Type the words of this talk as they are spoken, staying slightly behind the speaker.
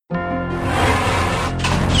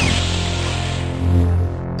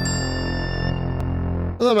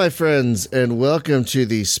Hello, my friends, and welcome to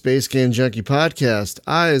the Space Game Junkie podcast.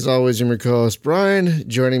 I, as always, am your co-host, Brian.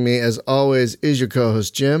 Joining me, as always, is your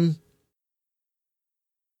co-host, Jim.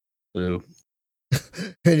 Hello.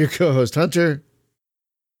 And your co-host, Hunter.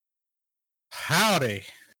 Howdy.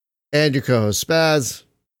 And your co-host, Spaz.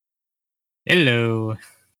 Hello.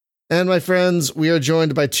 And my friends, we are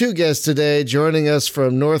joined by two guests today, joining us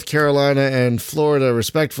from North Carolina and Florida,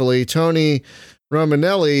 respectively, Tony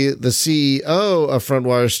Romanelli, the CEO of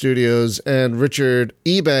Frontwire Studios, and Richard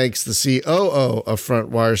Ebanks, the COO of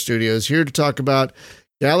Frontwire Studios, here to talk about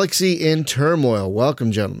Galaxy in Turmoil.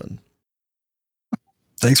 Welcome, gentlemen.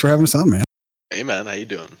 Thanks for having us on, man. Hey, man. How you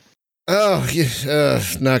doing? Oh, yeah,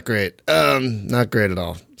 not great. Not great at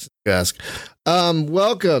all, if you ask.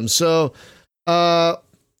 Welcome. So,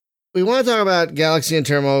 we want to talk about Galaxy in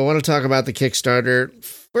Turmoil. We want to talk about the Kickstarter.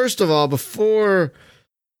 First of all,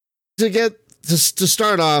 to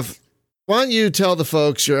start off, why don't you tell the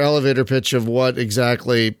folks your elevator pitch of what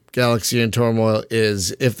exactly Galaxy in Turmoil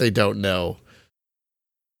is, if they don't know?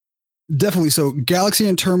 Definitely. So Galaxy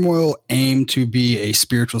in Turmoil aimed to be a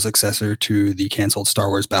spiritual successor to the canceled Star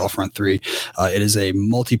Wars Battlefront 3. It is a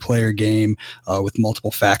multiplayer game with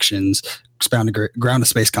multiple factions, ground to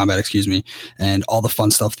space combat, and all the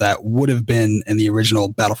fun stuff that would have been in the original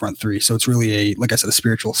Battlefront 3. So it's really like I said, a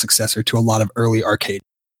spiritual successor to a lot of early arcade.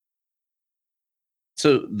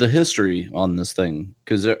 So the history on this thing,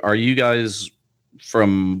 because are you guys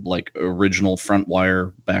from like original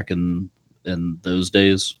Frontwire back in those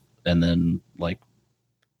days, and then like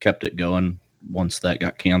kept it going once that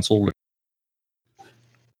got canceled?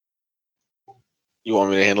 You want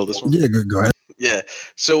me to handle this one? Yeah, go ahead. Yeah.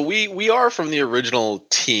 So we are from the original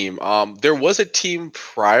team. There was a team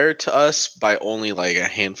prior to us by only like a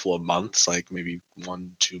handful of months, like maybe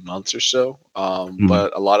 1-2 months or so.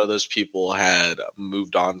 But a lot of those people had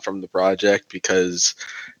moved on from the project because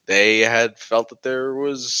they had felt that there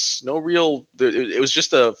was no real. It was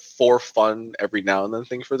just a for fun every now and then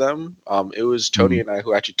thing for them. It was Tony and I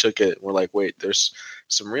who actually took it. And we're like, wait, there's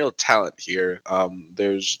some real talent here.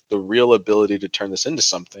 There's the real ability to turn this into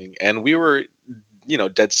something, and we were,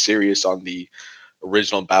 dead serious on the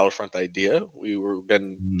original Battlefront idea. We were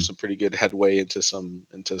getting some pretty good headway into some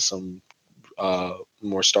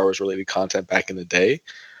more Star Wars related content back in the day.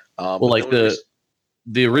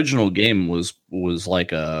 The original game was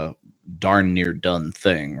like a darn near done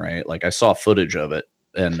thing, right? Like I saw footage of it,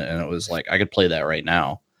 and it was like I could play that right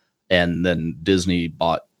now. And then Disney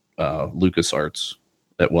bought LucasArts.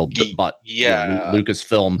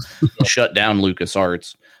 Lucasfilm shut down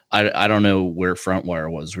LucasArts. I don't know where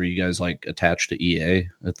Frontwire was. Were you guys like attached to EA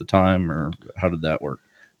at the time, or how did that work?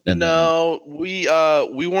 No, we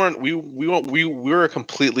weren't. We were a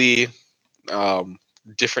completely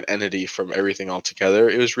different entity from everything altogether.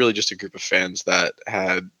 It was really just a group of fans that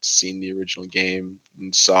had seen the original game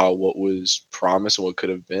and saw what was promised and what could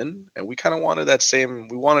have been, and we kind of wanted that same.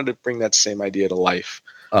 We wanted to bring that same idea to life.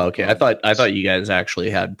 Oh, okay. I thought you guys actually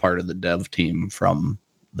had part of the dev team from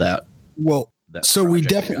that. Well, so we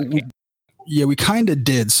definitely, we kind of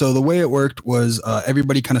did. So the way it worked was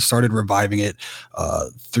everybody kind of started reviving it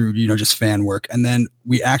through, just fan work. And then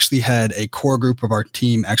we actually had a core group of our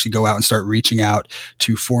team actually go out and start reaching out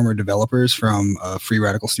to former developers from Free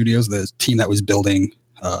Radical Studios, the team that was building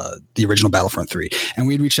the original Battlefront 3. And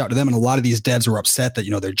we'd reached out to them, and a lot of these devs were upset that,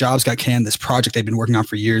 their jobs got canned. This project they'd been working on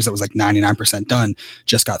for years that was like 99% done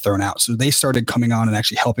just got thrown out. So they started coming on and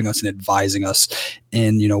actually helping us and advising us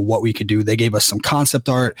in, what we could do. They gave us some concept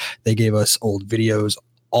art. They gave us old videos,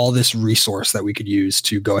 all this resource that we could use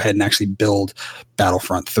to go ahead and actually build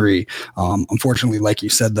Battlefront 3. Unfortunately, like you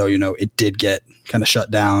said, though, it did get kind of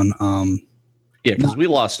shut down. Yeah, because we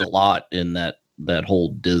lost a lot in that whole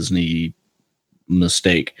Disney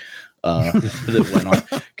mistake that went on,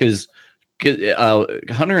 because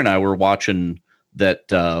Hunter and I were watching that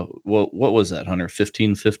what was that, Hunter?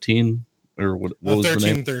 1515 or what was 13, the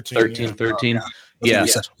name 1313. Yeah.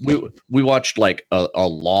 We watched like a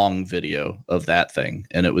long video of that thing,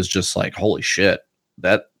 and it was just like, holy shit,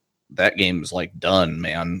 that game is like done,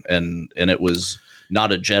 man. And it was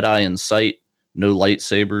not a Jedi in sight, no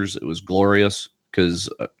lightsabers. It was glorious, because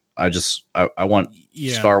I want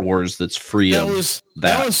Star Wars that's free of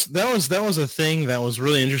that. That was a thing that was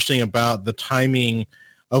really interesting about the timing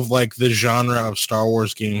of like the genre of Star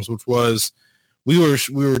Wars games, which was we were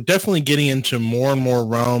definitely getting into more and more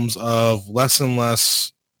realms of less and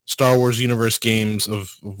less Star Wars universe games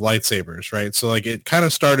of lightsabers, right? So like it kind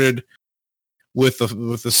of started with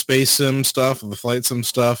the space sim stuff, the flight sim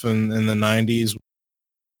stuff in the 90s,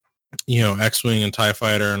 X-Wing and TIE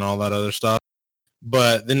Fighter and all that other stuff.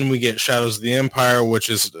 But then we get Shadows of the Empire,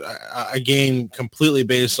 which is a game completely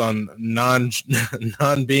based on non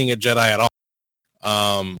being a Jedi at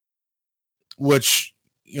all. Which,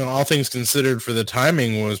 all things considered for the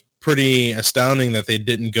timing was pretty astounding that they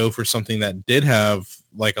didn't go for something that did have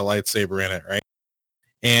like a lightsaber in it, right?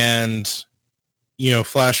 And,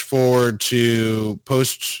 flash forward to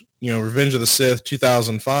post, Revenge of the Sith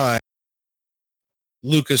 2005.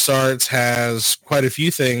 LucasArts has quite a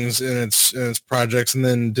few things in its projects, and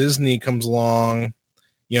then Disney comes along,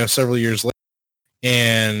 several years later,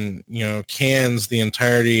 and cans the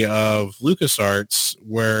entirety of LucasArts,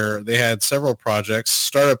 where they had several projects,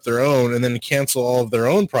 start up their own, and then cancel all of their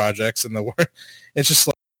own projects. And it's just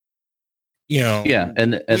like, yeah,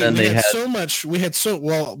 and then they had so much.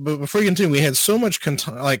 But before you continue, we had so much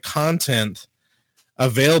content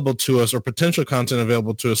available to us, or potential content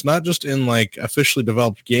available to us, not just in like officially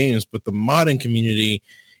developed games, but the modding community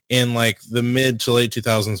in like the mid to late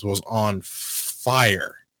 2000s was on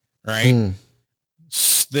fire, right?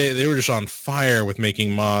 They were just on fire with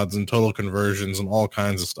making mods and total conversions and all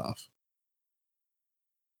kinds of stuff.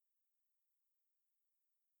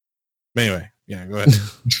 Anyway, yeah, go ahead.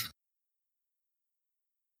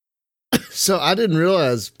 So I didn't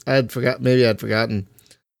realize I'd forgotten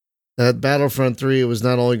that Battlefront 3 was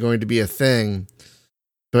not only going to be a thing,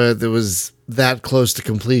 but it was that close to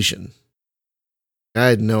completion. I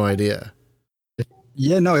had no idea.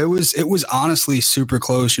 Yeah, no, it was honestly super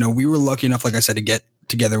close. We were lucky enough, like I said, to get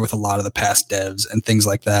together with a lot of the past devs and things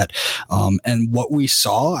like that. And what we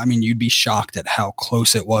saw, I mean, you'd be shocked at how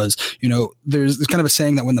close it was. There's kind of a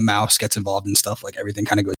saying that when the mouse gets involved in stuff, like everything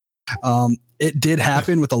kind of goes. It did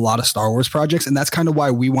happen with a lot of Star Wars projects, and that's kind of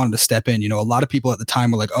why we wanted to step in. A lot of people at the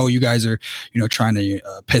time were like, "Oh, you guys are, trying to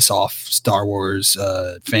piss off Star Wars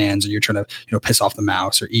fans, or you're trying to, piss off the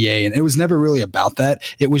mouse or EA." And it was never really about that.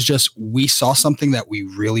 It was just we saw something that we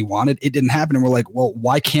really wanted. It didn't happen, and we're like, "Well,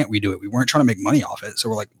 why can't we do it?" We weren't trying to make money off it, so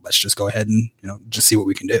we're like, "Let's just go ahead and just see what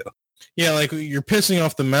we can do." Yeah, like you're pissing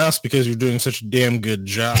off the mouse because you're doing such a damn good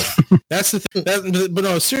job. That's the thing. But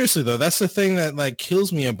no, seriously though, that's the thing that like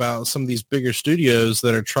kills me about some of these bigger studios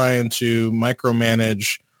that are trying to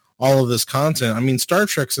micromanage all of this content. I mean, Star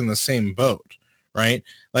Trek's in the same boat, right?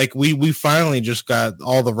 Like we finally just got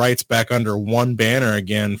all the rights back under one banner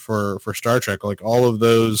again for Star Trek. Like all of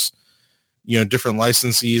those, different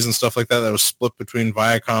licensees and stuff like that was split between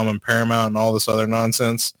Viacom and Paramount and all this other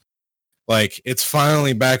nonsense. Like it's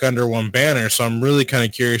finally back under one banner, so I'm really kind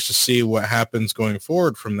of curious to see what happens going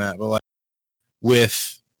forward from that. But like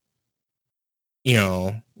with these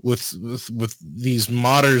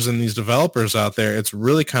modders and these developers out there, it's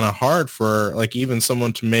really kind of hard for like even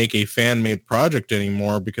someone to make a fan-made project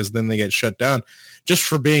anymore, because then they get shut down just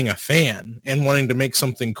for being a fan and wanting to make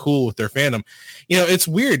something cool with their fandom. It's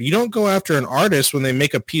weird. You don't go after an artist when they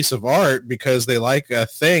make a piece of art because they like a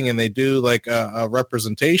thing and they do like a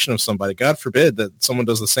representation of somebody. God forbid that someone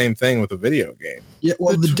does the same thing with a video game. Yeah,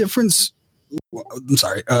 well, the difference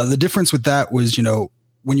with that was,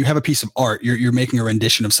 when you have a piece of art, you're making a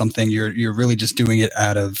rendition of something. You're really just doing it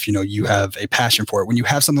out of, you have a passion for it. When you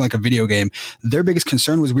have something like a video game, their biggest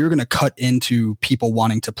concern was we were going to cut into people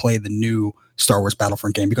wanting to play the new Star Wars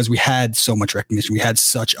Battlefront game because we had so much recognition. We had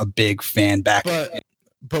such a big fan back.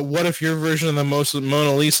 But what if your version of the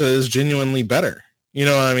Mona Lisa is genuinely better? You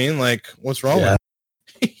know what I mean? Like, what's wrong with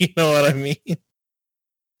it? You know what I mean?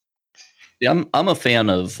 Yeah, I'm a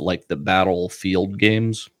fan of like the Battlefield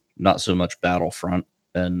games, not so much Battlefront.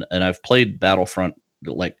 And I've played Battlefront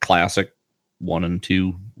like classic 1 and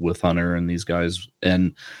 2 with Hunter and these guys,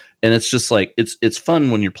 and it's just like it's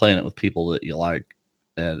fun when you're playing it with people that you like,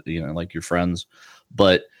 like your friends.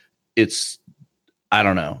 But it's, I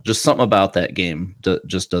don't know, just something about that game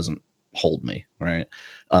just doesn't hold me, right?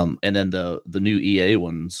 And then the new EA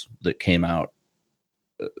ones that came out,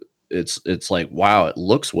 it's like, wow, it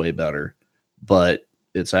looks way better, but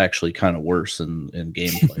it's actually kind of worse in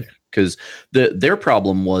gameplay. Because their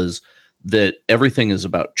problem was that everything is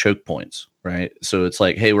about choke points, right? So it's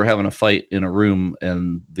like, hey, we're having a fight in a room,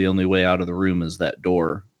 and the only way out of the room is that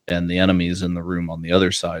door, and the enemy's in the room on the other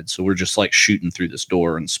side. So we're just like shooting through this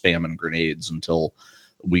door and spamming grenades until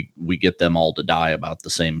we get them all to die about the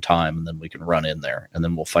same time, and then we can run in there, and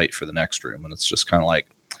then we'll fight for the next room. And it's just kind of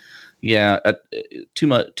like, yeah, too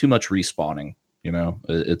much respawning.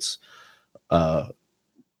 It's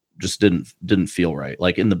just didn't feel right.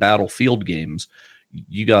 Like in the Battlefield games,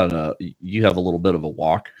 you have a little bit of a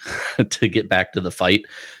walk to get back to the fight.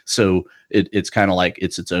 So it's kind of like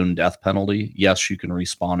it's its own death penalty. Yes, you can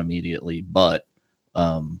respawn immediately, but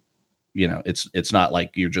it's not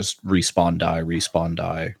like you're just respawn die,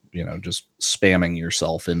 just spamming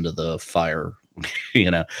yourself into the fire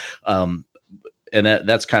And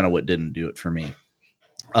that's kind of what didn't do it for me.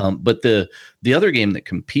 But the other game that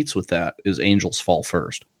competes with that is Angels Fall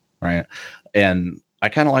First, right? And I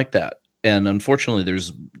kind of like that. And unfortunately,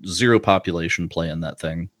 there's zero population play in that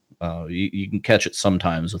thing. You can catch it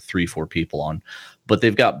sometimes with 3-4 people on, but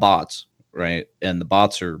they've got bots, right? And the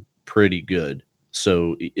bots are pretty good.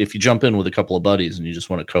 So if you jump in with a couple of buddies and you just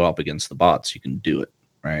want to co-op against the bots, you can do it,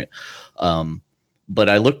 right? But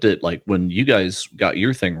I looked at like when you guys got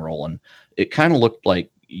your thing rolling, it kind of looked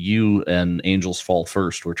like you and Angels Fall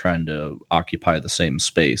First were trying to occupy the same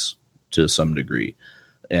space to some degree.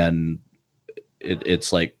 And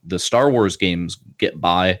it's like the Star Wars games get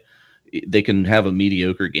by. They can have a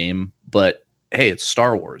mediocre game, but hey, it's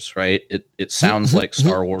Star Wars, right? It sounds like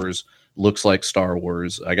Star Wars, looks like Star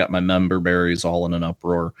Wars. I got my member berries all in an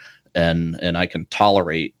uproar, and I can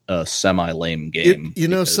tolerate a semi-lame game.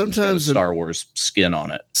 Sometimes Star Wars skin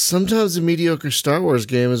on it. Sometimes a mediocre Star Wars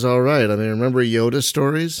game is all right. I mean, remember Yoda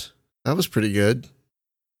Stories? That was pretty good.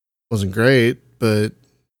 Wasn't great, but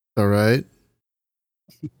all right.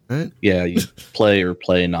 Right? Yeah, you play or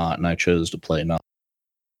play not, and I chose to play not.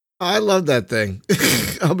 I love that thing.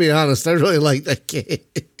 I'll be honest. I really like that game.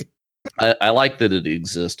 I like that it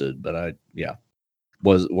existed, but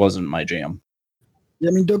wasn't my jam. Yeah,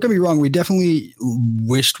 I mean, don't get me wrong. We definitely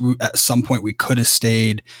wished at some point we could have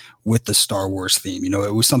stayed with the Star Wars theme.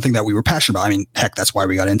 It was something that we were passionate about. I mean, heck, that's why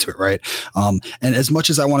we got into it, right? And as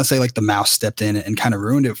much as I want to say like the mouse stepped in and kind of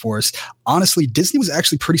ruined it for us, honestly, Disney was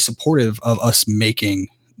actually pretty supportive of us making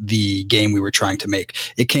the game we were trying to make.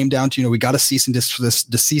 It came down to, we got a cease and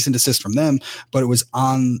desist from them, but it was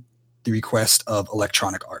on the request of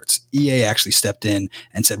Electronic Arts. EA actually stepped in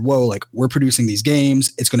and said, whoa, like we're producing these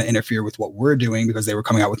games. It's going to interfere with what we're doing because they were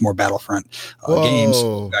coming out with more Battlefront games.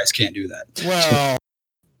 So you guys can't do that. Well,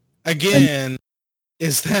 again,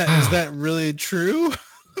 is that really true?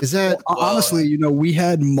 Is that honestly, we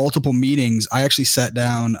had multiple meetings. I actually sat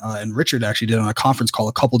down and Richard actually did on a conference call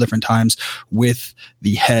a couple different times with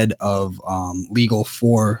the head of legal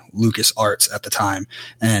for LucasArts at the time.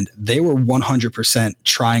 And they were 100%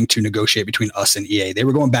 trying to negotiate between us and EA. They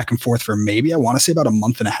were going back and forth for maybe, I want to say about a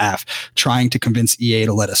month and a half, trying to convince EA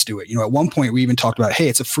to let us do it. At one point we even talked about, hey,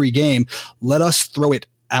 it's a free game. Let us throw it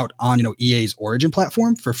out on EA's Origin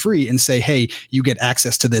platform for free and say, hey, you get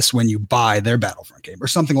access to this when you buy their Battlefront game or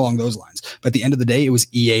something along those lines. But at the end of the day, it was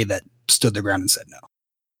EA that stood their ground and said no.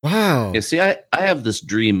 Wow. Yeah, see, I have this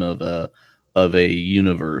dream of a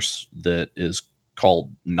universe that is called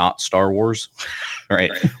not Star Wars,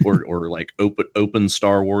 right? or like open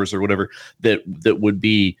Star Wars or whatever that would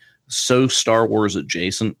be so Star Wars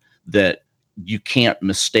adjacent that you can't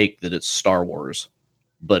mistake that it's Star Wars,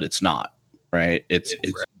 but it's not. Right. It's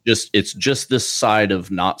just this side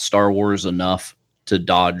of not Star Wars enough to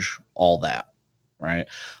dodge all that. Right.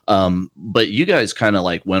 But you guys kind of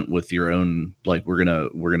like went with your own, like, we're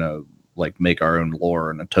gonna like make our own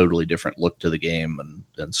lore and a totally different look to the game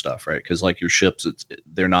and stuff. Right. Cause like your ships,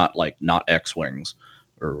 they're not like not X-Wings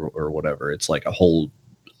or whatever. It's like a whole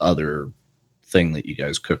other thing that you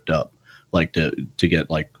guys cooked up, like to get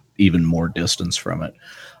like even more distance from it.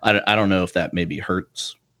 I don't know if that maybe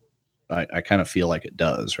hurts. I kind of feel like it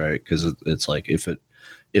does, right? Because it's like if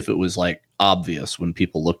it was like obvious when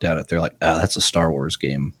people looked at it, they're like, that's a Star Wars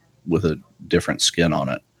game with a different skin on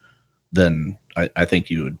it. Then I think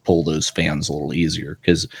you would pull those fans a little easier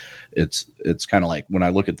because it's kind of like when I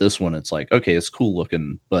look at this one, it's like, okay, it's cool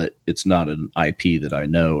looking, but it's not an IP that I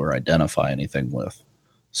know or identify anything with.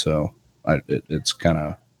 So it's kind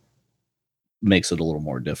of makes it a little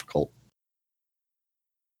more difficult.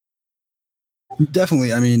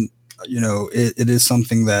 Definitely. I mean, it is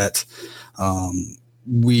something that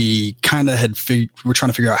we kind of we're trying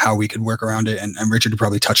to figure out how we could work around it. And Richard would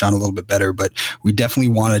probably touch on a little bit better, but we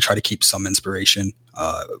definitely want to try to keep some inspiration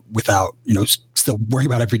without, still worrying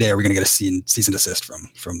about every day, are we going to get a cease and desist from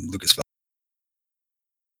Lucasfilm?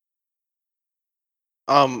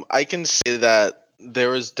 I can say that there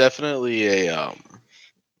was definitely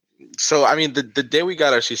so I mean the day we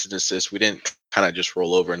got our cease and desist, we didn't kind of just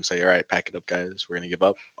roll over and say, all right, pack it up, guys, we're gonna give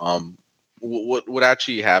up. What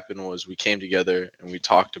actually happened was we came together and we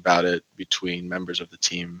talked about it between members of the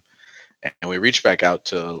team, and we reached back out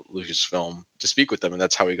to Lucasfilm to speak with them, and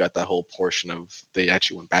that's how we got that whole portion of they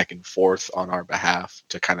actually went back and forth on our behalf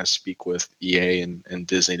to kind of speak with EA and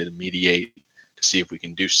Disney to mediate to see if we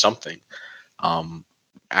can do something.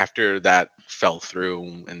 After that fell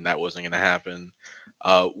through and that wasn't going to happen,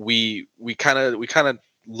 we kind of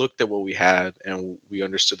looked at what we had and we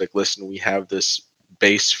understood, like, listen, we have this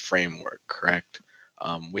base framework, correct?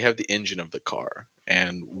 We have the engine of the car,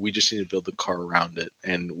 and we just needed to build the car around it.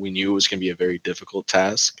 And we knew it was going to be a very difficult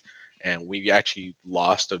task, and we actually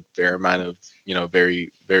lost a fair amount of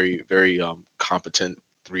very competent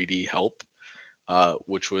 3D help,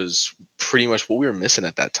 which was pretty much what we were missing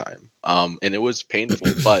at that time. And it was painful,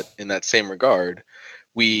 but in that same regard,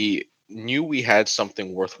 we knew we had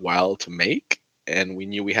something worthwhile to make, and we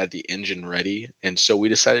knew we had the engine ready. And so we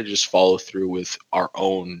decided to just follow through with our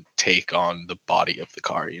own take on the body of the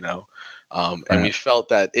car, and we felt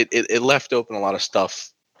that it left open a lot of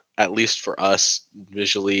stuff, at least for us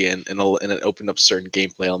visually, and it opened up certain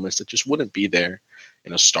gameplay elements that just wouldn't be there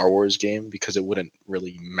in a Star Wars game, because it wouldn't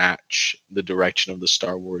really match the direction of the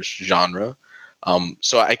Star Wars genre.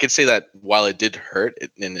 So I could say that while it did hurt,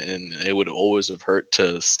 and it would always have hurt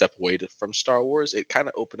to step away from Star Wars, it kind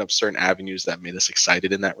of opened up certain avenues that made us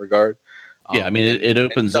excited in that regard. Yeah, I mean, it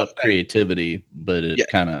opens up creativity, but it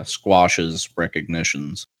kind of squashes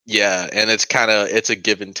recognitions. Yeah, and it's a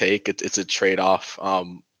give and take. It's a trade off.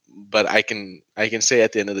 But I can say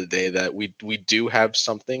at the end of the day that we do have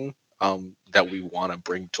something that we want to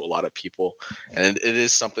bring to a lot of people, and it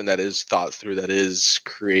is something that is thought through, that is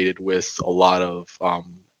created with a lot of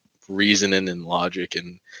reasoning and logic,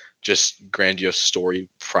 and just grandiose story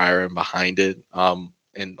prior and behind it,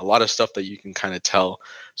 and a lot of stuff that you can kind of tell,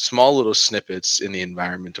 small little snippets in the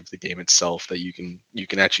environment of the game itself that you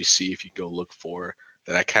can actually see if you go look for,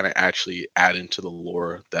 that I kind of actually add into the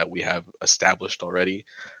lore that we have established already.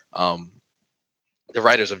 The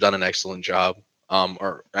writers have done an excellent job.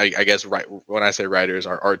 Or I guess when I say writers,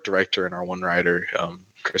 our art director and our one writer,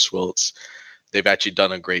 Chris Wiltz, they've actually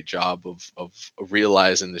done a great job of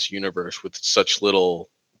realizing this universe with such little,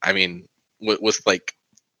 I mean, with like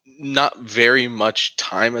not very much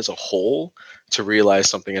time as a whole to realize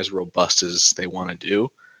something as robust as they want to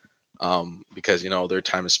do. Because their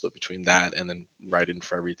time is split between that and then writing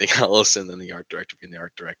for everything else, and then the art director being the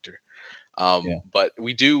art director. But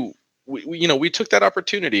we took that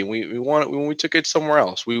opportunity, and we took it somewhere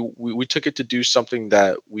else. We took it to do something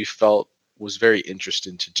that we felt was very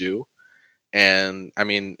interesting to do. And I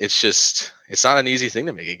mean, it's not an easy thing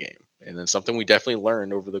to make a game, and it's something we definitely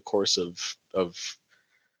learned over the course of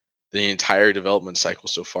the entire development cycle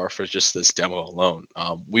so far for just this demo alone.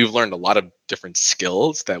 We've learned a lot of different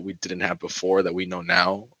skills that we didn't have before, that we know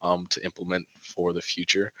now, to implement for the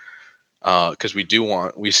future. Because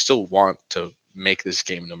we still want to make this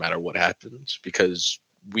game no matter what happens, because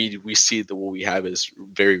we see that what we have is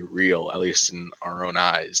very real, at least in our own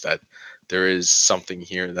eyes, that there is something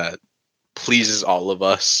here that pleases all of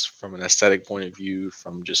us from an aesthetic point of view,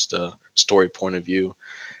 from just a story point of view,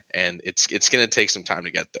 and it's going to take some time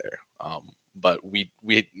to get there. But we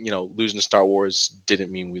losing Star Wars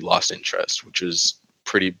didn't mean we lost interest, which was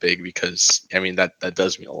pretty big, because I mean that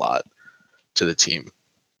does mean a lot to the team.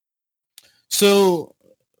 So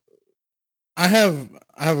I have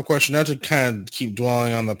a question, not to kind of keep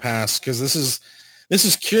dwelling on the past, because this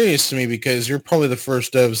is curious to me, because you're probably the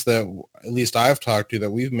first devs that at least I've talked to,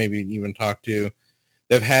 that we've maybe even talked to,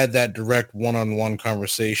 that have had that direct one-on-one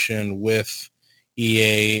conversation with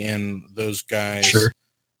EA and those guys. Sure.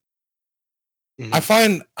 I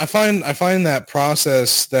find that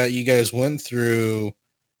process that you guys went through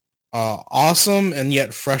awesome, and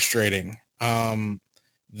yet frustrating.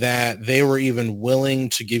 That they were even willing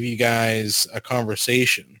to give you guys a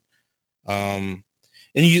conversation. And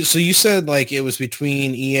you said like it was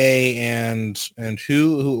between EA and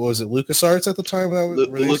who was it? LucasArts at the time?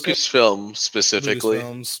 Lucasfilm specifically.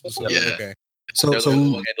 Yeah. Okay. So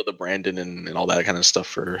handle the branding and all that kind of stuff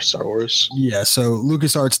for Star Wars. Yeah, so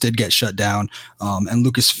LucasArts did get shut down, and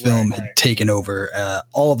Lucasfilm had taken over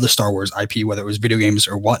all of the Star Wars IP, whether it was video games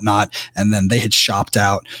or whatnot, and then they had shopped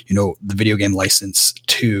out, the video game license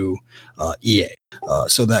to EA.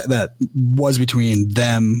 So that was between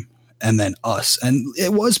them and then us. And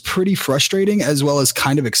it was pretty frustrating, as well as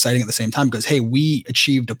kind of exciting at the same time, because, hey, we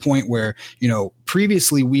achieved a point where,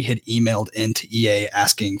 previously we had emailed into EA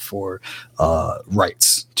asking for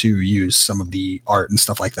rights to use some of the art and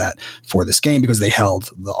stuff like that for this game, because they held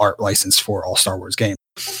the art license for all Star Wars games.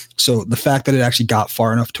 So the fact that it actually got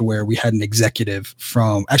far enough to where we had two executives,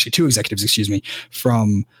 from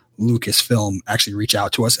Lucasfilm actually reach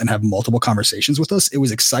out to us and have multiple conversations with us, it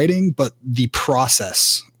was exciting, but the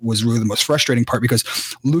process was really the most frustrating part, because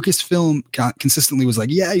Lucasfilm consistently was like,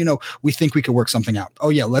 yeah, we think we could work something out. Oh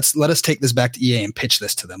yeah, let us take this back to EA and pitch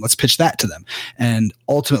this to them. Let's pitch that to them. And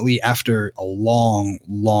ultimately, after a long,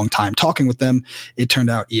 long time talking with them, it turned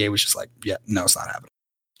out EA was just like, yeah, no, it's not happening.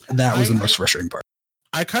 That was the most frustrating part.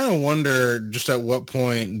 I kind of wonder, just at what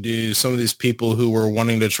point do some of these people who were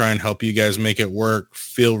wanting to try and help you guys make it work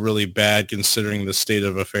feel really bad, considering the state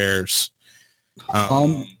of affairs?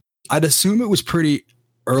 I'd assume it was pretty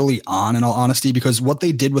early on, in all honesty, because what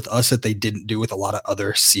they did with us that they didn't do with a lot of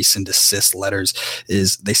other cease and desist letters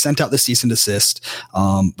is they sent out the cease and desist,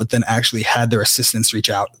 but then actually had their assistants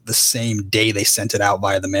reach out the same day they sent it out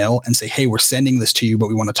via the mail and say, hey, we're sending this to you, but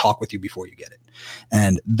we want to talk with you before you get it.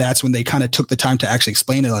 And that's when they kind of took the time to actually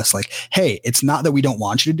explain to us, like, hey, it's not that we don't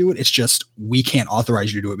want you to do it. It's just we can't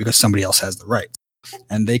authorize you to do it because somebody else has the right.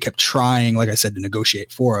 And they kept trying, like I said, to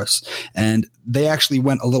negotiate for us. And they actually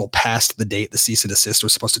went a little past the date the cease and desist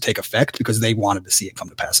was supposed to take effect because they wanted to see it come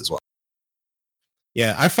to pass as well.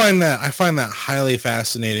 Yeah, I find that highly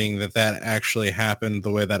fascinating that actually happened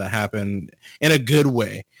the way that it happened, in a good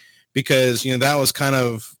way, because that was kind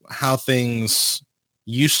of how things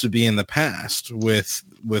used to be in the past with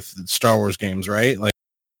Star Wars games, right? Like,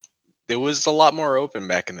 it was a lot more open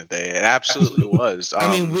back in the day. It absolutely was.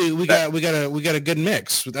 I mean, we got a good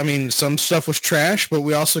mix. I mean, some stuff was trash, but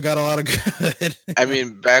we also got a lot of good. I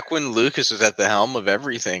mean, back when Lucas was at the helm of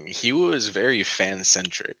everything, he was very fan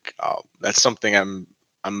centric. That's something I'm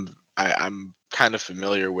kind of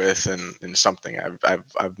familiar with, and something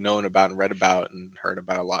I've known about and read about and heard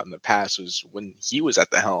about a lot in the past. Was when he was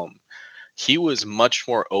at the helm, he was much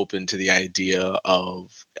more open to the idea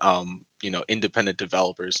of independent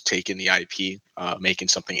developers taking the IP, making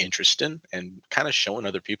something interesting, and kind of showing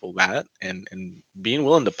other people that, and being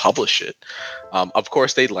willing to publish it. Of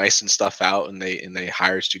course, they license stuff out and they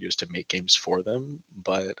hire studios to make games for them.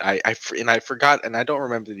 But I forgot, and I don't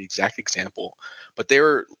remember the exact example, but they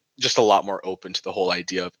were just a lot more open to the whole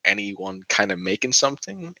idea of anyone kind of making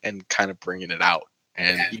something and kind of bringing it out,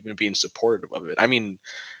 and even being supportive of it. I mean,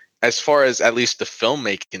 as far as at least the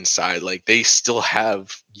filmmaking side, like, they still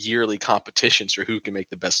have yearly competitions for who can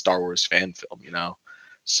make the best Star Wars fan film,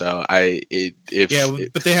 So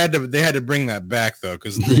but they had to bring that back though,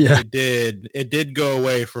 because it did go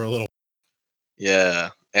away for a little. Yeah,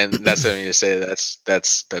 and that's what I mean to say. That's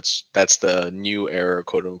the new era,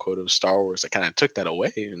 quote unquote, of Star Wars that kind of took that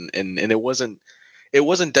away, and it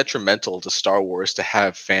wasn't detrimental to Star Wars to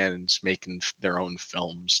have fans making their own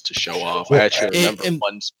films to show off. I actually remember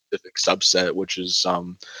one specific subset, which is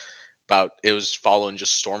it was following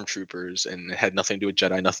just stormtroopers, and it had nothing to do with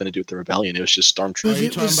Jedi, nothing to do with the Rebellion. It was just stormtroopers. Are you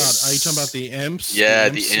talking about the Imps? Yeah,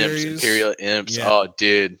 the Imps, Imperial Imps. Yeah. Oh,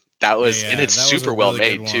 dude, that was, and it's super well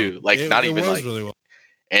made too. Like, not even like. Really well.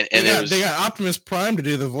 And they got Optimus Prime to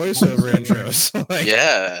do the voiceover intros.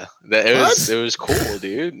 It was cool,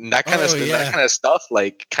 dude. And that kind of stuff,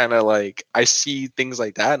 like, I see things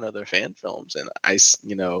like that in other fan films, and I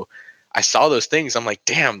saw those things. I'm like,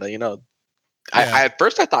 damn, I at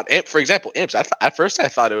first I thought, for example, Imps. At first I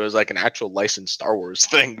thought it was like an actual licensed Star Wars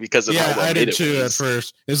thing because of how well I did too. At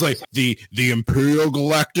first, it's like the Imperial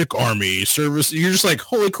Galactic Army Service. You're just like,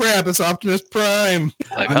 holy crap, it's Optimus Prime.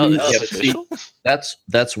 Like,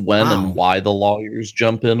 that's when and why the lawyers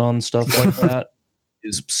jump in on stuff like that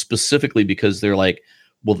is specifically because they're like,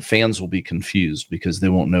 well, the fans will be confused because they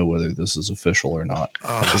won't know whether this is official or not.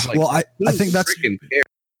 I think that's.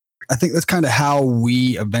 I think that's kind of how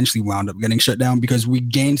we eventually wound up getting shut down, because we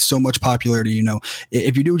gained so much popularity.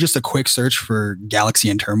 If you do just a quick search for Galaxy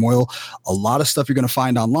and Turmoil, a lot of stuff you're going to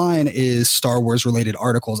find online is Star Wars related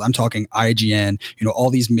articles. I'm talking IGN, all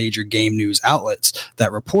these major game news outlets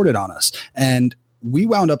that reported on us. And we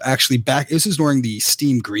wound up actually back. This is during the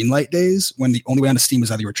Steam Greenlight days, when the only way on Steam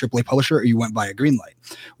was either a AAA publisher or you went via Greenlight.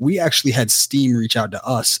 We actually had Steam reach out to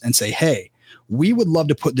us and say, hey, we would love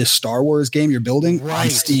to put this Star Wars game you're building on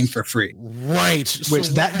Steam for free. Right. Which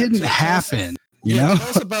that didn't happen. Tell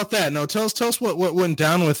us about that. No, tell us what went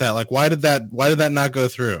down with that. Like, why did that not go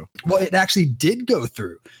through? Well, it actually did go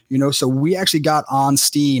through, so we actually got on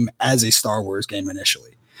Steam as a Star Wars game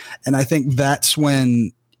initially. And I think that's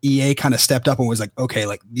when EA kind of stepped up and was like, okay,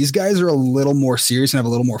 like, these guys are a little more serious and have a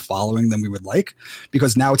little more following than we would like,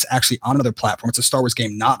 because now it's actually on another platform. It's a Star Wars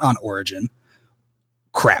game, not on Origin.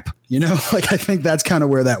 Crap, I think that's kind of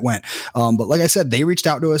where that went. But like I said, they reached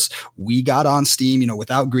out to us. We got on Steam,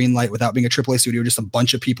 without Greenlight, without being a AAA studio, just a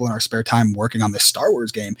bunch of people in our spare time working on this Star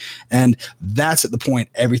Wars game. And that's at the point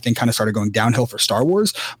everything kind of started going downhill for Star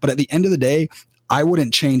Wars. But at the end of the day, I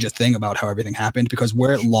wouldn't change a thing about how everything happened, because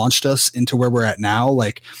where it launched us into where we're at now,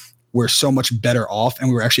 like, we're so much better off, and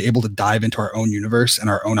we were actually able to dive into our own universe and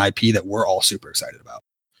our own IP that we're all super excited about.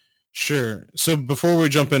 Sure. So before we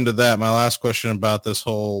jump into that, my last question about this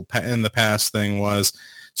whole in the past thing was,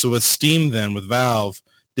 so with Steam then, with Valve,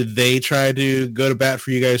 did they try to go to bat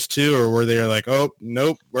for you guys too, or were they like, oh,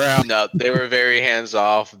 nope, we're out? No, they were very hands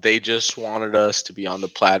off. They just wanted us to be on the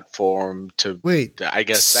platform to wait. I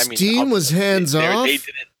guess Steam was hands off.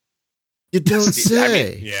 You don't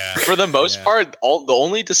say. Yeah. For the most part, the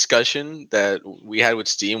only discussion that we had with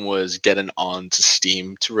Steam was getting on to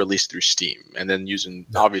Steam to release through Steam, and then using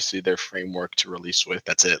obviously their framework to release with.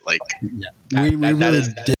 That's it. Like we really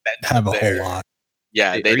didn't have a whole lot.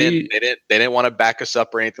 Yeah, they didn't want to back us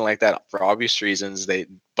up or anything like that for obvious reasons. They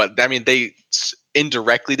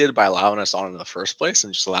indirectly did by allowing us on in the first place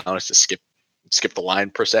and just allowing us to skip the line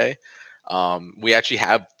per se. We actually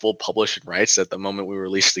have full publishing rights. At the moment we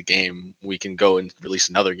release the game, we can go and release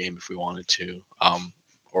another game if we wanted to.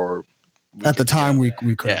 Or at the time we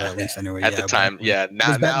could have at least anyway. At the time,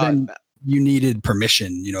 Now then you needed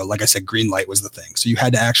permission. Like I said, green light was the thing. So you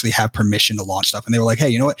had to actually have permission to launch stuff. And they were like, hey,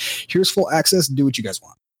 you know what? Here's full access. Do what you guys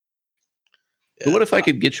want. But what if I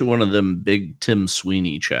could get you one of them big Tim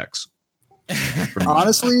Sweeney checks?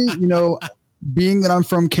 Honestly, being that I'm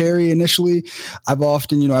from Cary initially, I've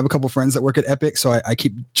often, I have a couple friends that work at Epic, so I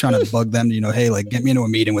keep trying to bug them to, hey, like get me into a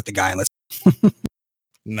meeting with the guy and let's.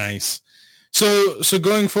 Nice. So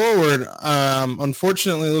going forward,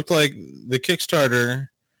 unfortunately, it looked like the Kickstarter.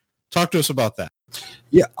 Talk to us about that.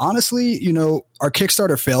 Yeah, honestly, our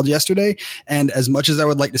Kickstarter failed yesterday. And as much as I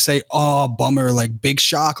would like to say, oh, bummer, like big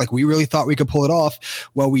shock, like we really thought we could pull it off.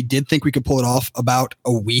 Well, we did think we could pull it off about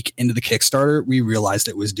a week into the Kickstarter. We realized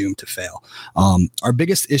it was doomed to fail. Our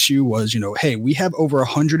biggest issue was, hey, we have over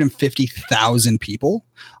 150,000 people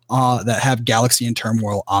that have Galaxy and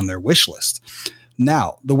Turmoil on their wish list.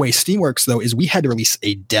 Now, the way Steam works, though, is we had to release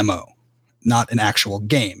a demo, not an actual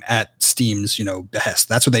game at Steam's, behest.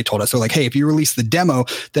 That's what they told us. They're like, hey, if you release the demo,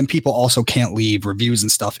 then people also can't leave reviews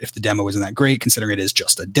and stuff if the demo isn't that great, considering it is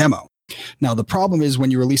just a demo. Now, the problem is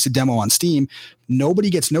when you release a demo on Steam,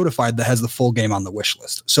 nobody gets notified that has the full game on the wish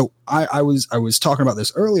list. So I was talking about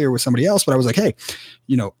this earlier with somebody else, but I was like, hey,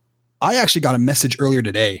 I actually got a message earlier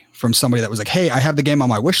today from somebody that was like, hey, I have the game on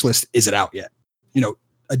my wish list. Is it out yet?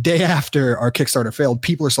 A day after our Kickstarter failed,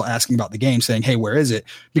 people are still asking about the game saying, hey, where is it?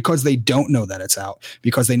 Because they don't know that it's out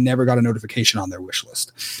because they never got a notification on their wish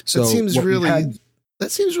list. So that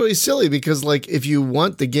seems really silly because like if you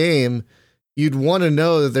want the game, you'd want to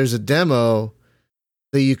know that there's a demo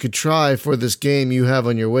that you could try for this game you have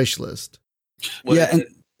on your wish list. Well, yeah. And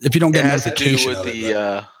if you don't get notification with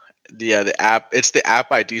the app, it's the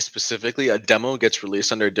app ID specifically. A demo gets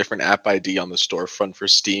released under a different app ID on the storefront for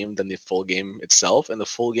Steam than the full game itself, and the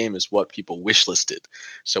full game is what people wishlisted.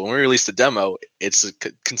 So when we released the demo, it's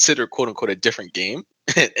considered quote unquote a different game,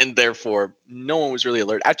 and therefore no one was really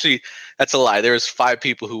alerted. Actually, that's a lie. There was 5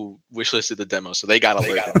 people who wishlisted the demo, so they got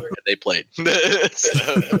alerted and they played.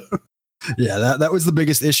 Yeah, that was the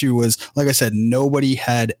biggest issue. Was like I said, nobody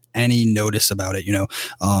had any notice about it.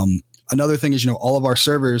 Another thing is, all of our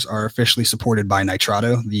servers are officially supported by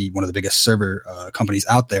Nitrado, one of the biggest server companies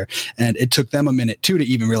out there. And it took them a minute, too, to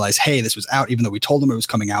even realize, hey, this was out, even though we told them it was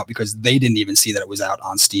coming out, because they didn't even see that it was out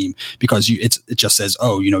on Steam because it just says,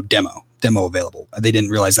 oh, demo available. They didn't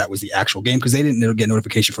realize that was the actual game because they didn't get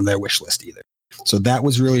notification from their wish list either. So that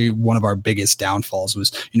was really one of our biggest downfalls was,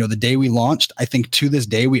 the day we launched, I think to this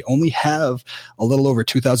day, we only have a little over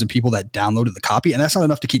 2,000 people that downloaded the copy. And that's not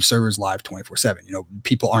enough to keep servers live 24/7.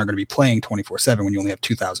 People aren't going to be playing 24/7 when you only have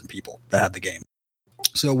 2,000 people that have the game.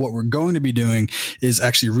 So what we're going to be doing is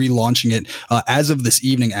actually relaunching it. As of this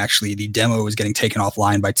evening, actually, the demo is getting taken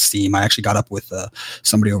offline by Steam. I actually got up with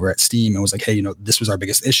somebody over at Steam and was like, hey, this was our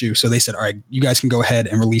biggest issue. So they said, all right, you guys can go ahead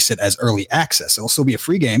and release it as early access. It'll still be a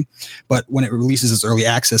free game, but when it releases as early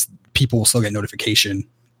access, people will still get notification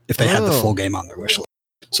if they had the full game on their wish list.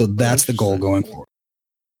 So that's the goal going forward.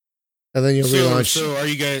 And then you'll relaunch. So are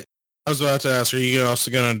you guys, I was about to ask, are you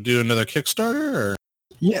also going to do another Kickstarter or?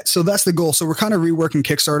 Yeah, so that's the goal. So we're kind of reworking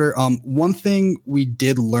Kickstarter. One thing we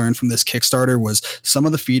did learn from this Kickstarter was some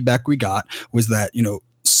of the feedback we got was that,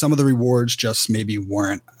 some of the rewards just maybe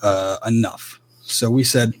weren't enough. So we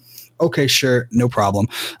said, okay, sure, no problem.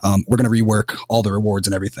 We're going to rework all the rewards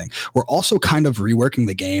and everything. We're also kind of reworking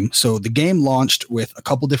the game. So the game launched with a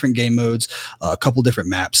couple different game modes, a couple different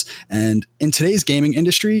maps. And in today's gaming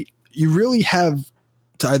industry, you really have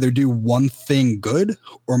to either do one thing good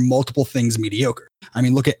or multiple things mediocre. I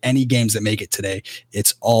mean, look at any games that make it today.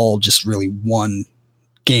 It's all just really one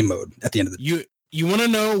game mode at the end of the day. You want to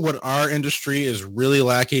know what our industry is really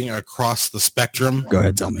lacking across the spectrum? Go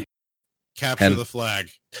ahead, tell me. Capture the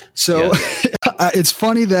flag. So it's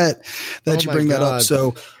funny that you bring that up.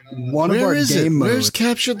 So one of our game modes. Where's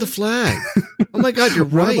captured the flag? Oh my God, you're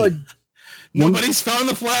right. Nobody's found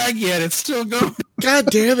the flag yet. It's still going. God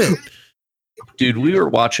damn it. Dude, we were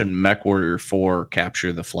watching MechWarrior 4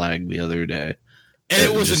 capture the flag the other day. And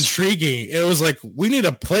it was intriguing. It was like, we need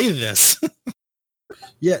to play this.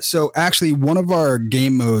 Yeah, so actually one of our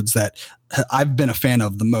game modes that I've been a fan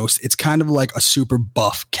of the most. It's kind of like a super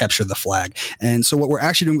buff capture the flag. And so what we're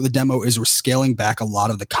actually doing with the demo is we're scaling back a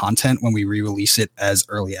lot of the content when we re-release it as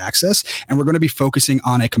early access. And we're going to be focusing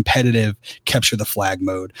on a competitive capture the flag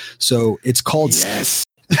mode. So it's called... Yes.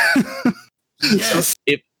 Yes.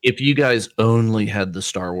 If you guys only had the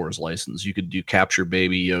Star Wars license, you could do Capture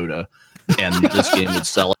Baby Yoda, and this game would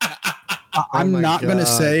sell it. I'm not going to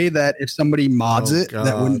say that if somebody mods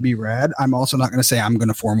that wouldn't be rad. I'm also not going to say I'm going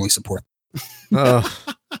to formally support. Just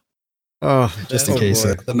in case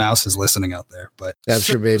the mouse is listening out there. But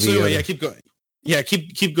Capture Baby Yoda. Yeah, keep going. Yeah,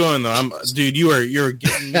 keep going though. Dude, you're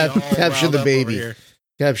getting me all Capture the baby. Here.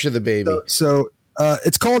 Capture the baby. So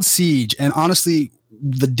it's called Siege, and honestly,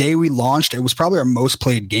 the day we launched, it was probably our most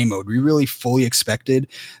played game mode. We really fully expected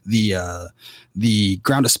the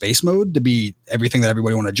ground to space mode to be everything that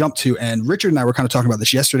everybody wanted to jump to. And Richard and I were kind of talking about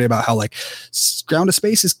this yesterday about how like ground to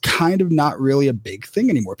space is kind of not really a big thing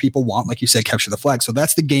anymore. People want, like you said, capture the flag. So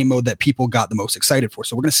that's the game mode that people got the most excited for.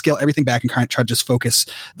 So we're going to scale everything back and kind of try to just focus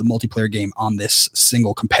the multiplayer game on this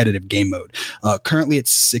single competitive game mode. Currently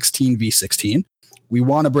it's 16v16. We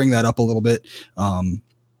want to bring that up a little bit.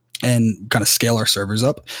 And kind of scale our servers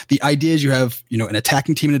up. The idea is you have, an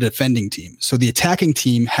attacking team and a defending team. So the attacking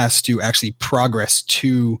team has to actually progress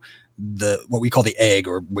to what we call the egg,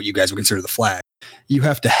 or what you guys would consider the flag. You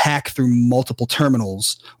have to hack through multiple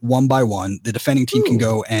terminals one by one. The defending team can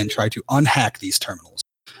go and try to unhack these terminals.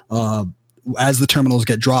 As the terminals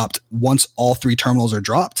get dropped, once all 3 terminals are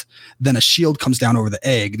dropped, then a shield comes down over the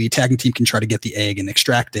egg. The attacking team can try to get the egg and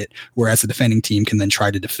extract it, whereas the defending team can then try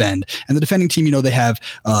to defend. And the defending team, they have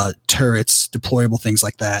turrets, deployable things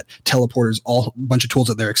like that, teleporters, a bunch of tools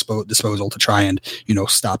at their disposal to try and,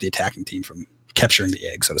 stop the attacking team from capturing the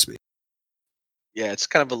egg, so to speak. Yeah, it's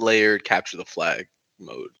kind of a layered capture the flag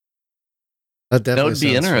mode. That would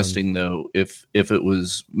be interesting, though, if it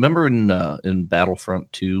was. Remember in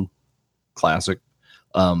Battlefront 2 Classic,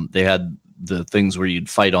 they had the things where you'd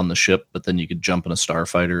fight on the ship, but then you could jump in a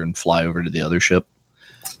starfighter and fly over to the other ship.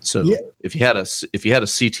 So if you had a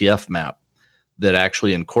CTF map that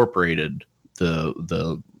actually incorporated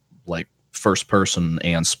the like first person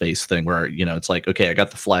and space thing, where it's like, okay, I got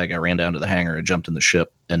the flag, I ran down to the hangar, I jumped in the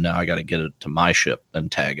ship, and now I got to get it to my ship and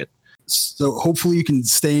tag it. So hopefully you can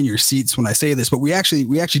stay in your seats when I say this, but we actually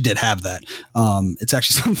did have that. It's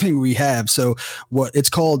actually something we have. So what it's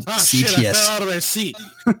called CTS. Shit, I fell out of my seat.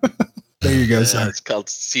 There you go. Yeah, it's called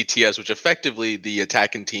CTS, which effectively the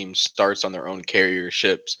attacking team starts on their own carrier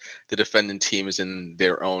ships. The defending team is in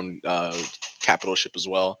their own capital ship as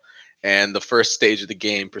well. And the first stage of the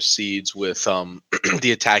game proceeds with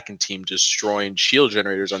the attacking team destroying shield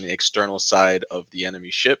generators on the external side of the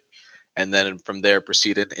enemy ship. And then from there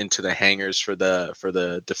proceeded into the hangars for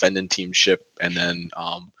the defending team ship, and then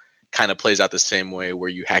kind of plays out the same way, where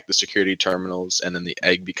you hack the security terminals, and then the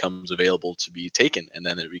egg becomes available to be taken, and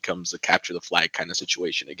then it becomes a capture the flag kind of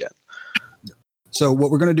situation again. So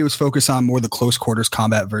what we're going to do is focus on more the close quarters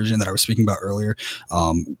combat version that I was speaking about earlier.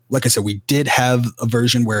 Like I said, we did have a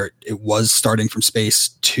version where it was starting from space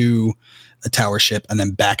to a tower ship and then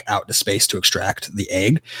back out to space to extract the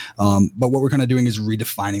egg. But what we're kind of doing is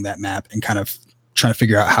redefining that map and kind of trying to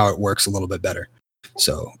figure out how it works a little bit better.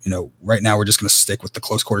 So, right now we're just going to stick with the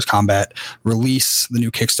close quarters combat, release the new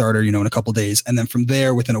Kickstarter, in a couple days. And then from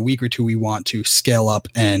there, within a week or two, we want to scale up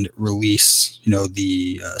and release,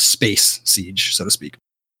 the space siege, so to speak.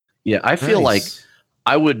 Yeah, I feel like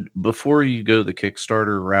I would, before you go the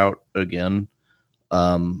Kickstarter route again,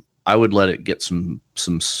 I would let it get some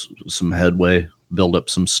headway, build up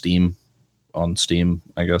some steam on Steam,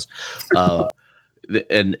 I guess,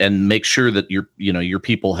 and make sure that your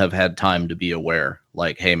people have had time to be aware.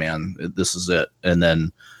 Like, hey, man, this is it. And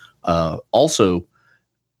then also,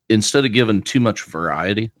 instead of giving too much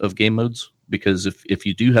variety of game modes, because if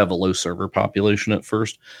you do have a low server population at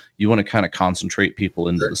first, you want to kind of concentrate people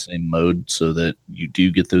into the same mode so that you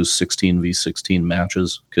do get those 16v16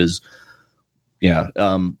 matches. Because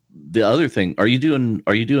the other thing, are you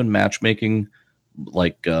doing matchmaking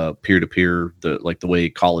like peer-to-peer, the way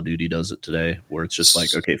Call of Duty does it today, where it's just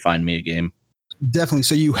like, okay, find me a game? Definitely.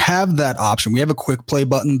 So you have that option. We have a quick play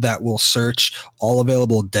button that will search all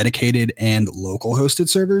available dedicated and local hosted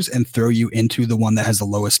servers and throw you into the one that has the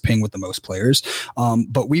lowest ping with the most players.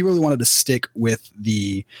 But we really wanted to stick with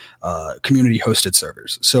the community hosted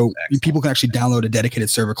servers. So people can actually download a dedicated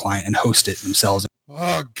server client and host it themselves.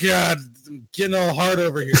 Oh, God. I'm getting all hard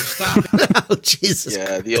over here. Stop it. Oh, Jesus.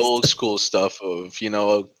 Yeah, the old school stuff of,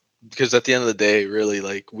 because at the end of the day, really,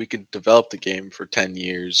 like, we could develop the game for 10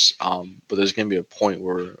 years, but there's going to be a point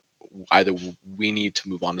where either we need to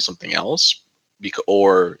move on to something else,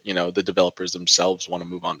 or the developers themselves want to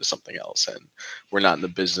move on to something else, and we're not in the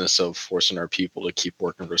business of forcing our people to keep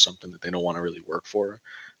working for something that they don't want to really work for.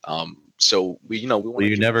 So we want. Well,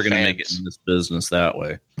 you're never going to make it in this business that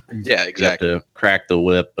way. Yeah, exactly. You have to crack the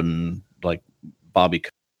whip, and like Bobby,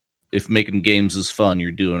 if making games is fun,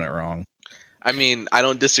 you're doing it wrong. I mean, I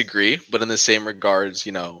don't disagree, but in the same regards,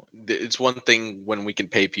 it's one thing when we can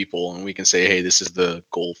pay people and we can say, hey, this is the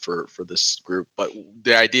goal for this group. But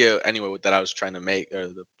the idea, anyway, that I was trying to make, or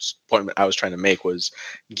the point I was trying to make, was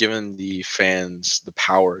giving the fans the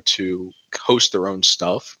power to host their own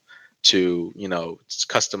stuff, to,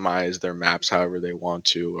 customize their maps however they want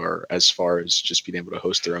to, or as far as just being able to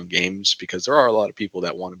host their own games, because there are a lot of people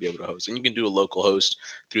that want to be able to host. And you can do a local host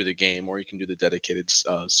through the game, or you can do the dedicated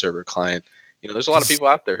server client. There's a lot of people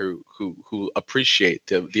out there who appreciate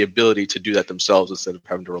the ability to do that themselves instead of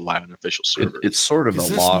having to rely on an official server. It's sort of a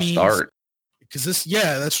lost art. Because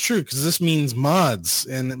that's true. Because this means mods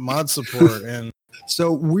and mod support, and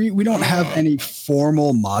so we don't have any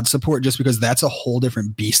formal mod support, just because that's a whole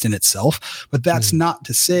different beast in itself. But that's not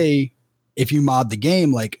to say if you mod the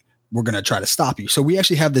game, like, we're going to try to stop you. So we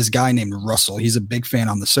actually have this guy named Russell. He's a big fan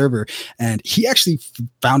on the server, and he actually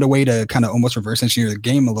found a way to kind of almost reverse engineer the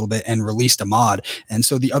game a little bit and released a mod. And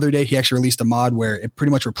so the other day he actually released a mod where it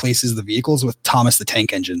pretty much replaces the vehicles with Thomas the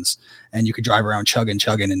Tank Engines, and you could drive around chugging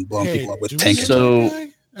and blowing people up with tank engines. So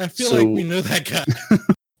I feel like we know that guy.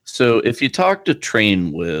 So if you talk to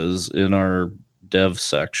Train Wiz in our dev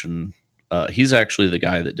section, he's actually the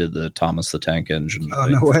guy that did the Thomas the Tank Engine. Oh,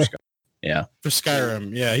 no way. Yeah. For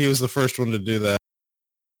Skyrim. Yeah, he was the first one to do that.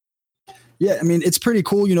 Yeah, I mean, it's pretty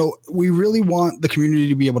cool. We really want the community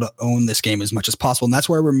to be able to own this game as much as possible. And that's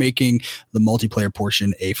why we're making the multiplayer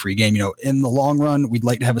portion a free game. In the long run, we'd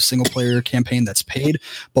like to have a single player campaign that's paid.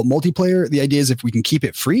 But multiplayer, the idea is if we can keep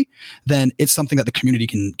it free, then it's something that the community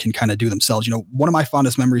can kind of do themselves. One of my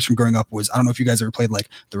fondest memories from growing up was, I don't know if you guys ever played like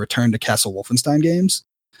the Return to Castle Wolfenstein games.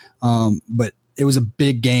 But it was a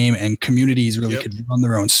big game, and communities really could run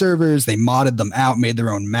their own servers. They modded them out, made their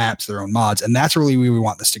own maps, their own mods. And that's really where we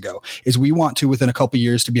want this to go, is we want to, within a couple of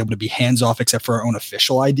years, to be able to be hands off except for our own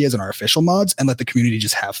official ideas and our official mods, and let the community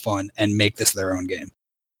just have fun and make this their own game.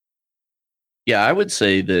 Yeah, I would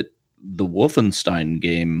say that the Wolfenstein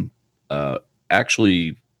game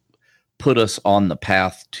actually put us on the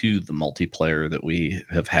path to the multiplayer that we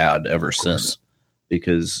have had ever since.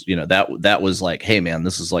 Because that was like, hey man,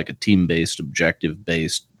 this is like a team-based,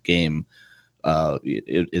 objective-based game.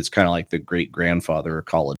 It's kind of like the great grandfather of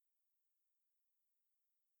Call of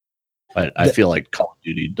Duty. I feel like Call of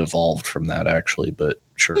Duty devolved from that actually, but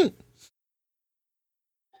sure.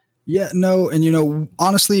 Yeah, no, and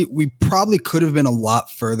honestly, we probably could have been a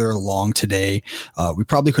lot further along today. We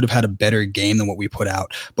probably could have had a better game than what we put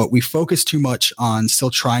out, but we focused too much on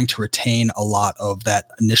still trying to retain a lot of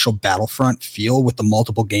that initial Battlefront feel with the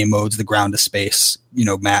multiple game modes, the ground to space,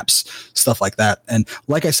 maps, stuff like that. And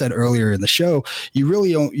like I said earlier in the show, you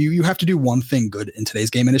really you have to do one thing good in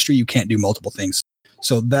today's game industry. You can't do multiple things.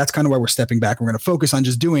 So that's kind of why we're stepping back. We're going to focus on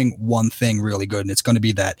just doing one thing really good, and it's going to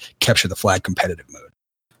be that capture the flag competitive mode.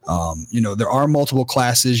 There are multiple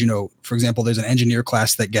classes. For example, there's an engineer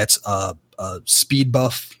class that gets a speed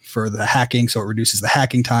buff for the hacking, so it reduces the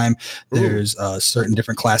hacking time. There's certain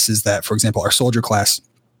different classes that, for example, our soldier class,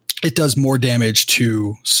 it does more damage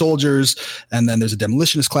to soldiers, and then there's a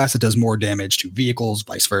demolitionist class that does more damage to vehicles,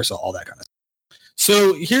 vice versa, all that kind of stuff.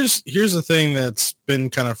 So here's the thing that's been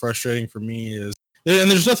kind of frustrating for me is, and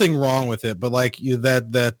there's nothing wrong with it, but like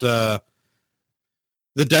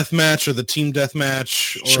the death match or the team death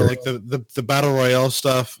match or like the battle royale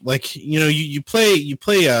stuff, like you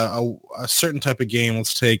play a certain type of game.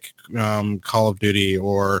 Let's take Call of Duty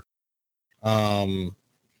or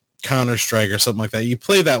Counter-Strike or something like that. You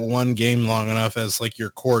play that one game long enough as like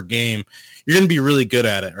your core game, you're going to be really good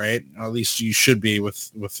at it, right? Or at least you should be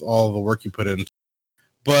with all the work you put in.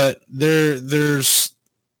 But there's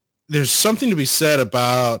something to be said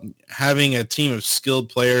about having a team of skilled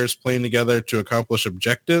players playing together to accomplish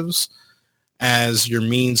objectives as your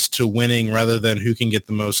means to winning rather than who can get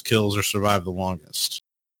the most kills or survive the longest.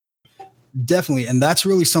 Definitely. And that's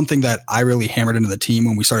really something that I really hammered into the team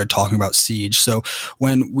when we started talking about Siege. So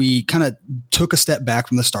when we kind of took a step back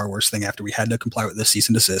from the Star Wars thing after we had to comply with the cease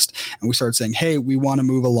and desist, and we started saying, hey, we want to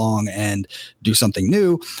move along and do something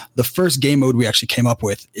new, the first game mode we actually came up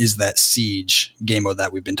with is that Siege game mode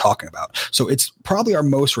that we've been talking about. So it's probably our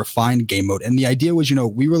most refined game mode. And the idea was,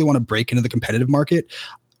 we really want to break into the competitive market.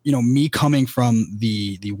 me coming from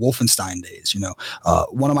the Wolfenstein days,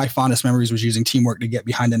 one of my fondest memories was using teamwork to get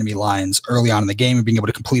behind enemy lines early on in the game and being able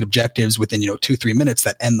to complete objectives within, 2-3 minutes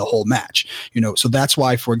that end the whole match. So that's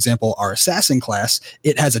why, for example, our assassin class,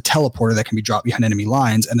 it has a teleporter that can be dropped behind enemy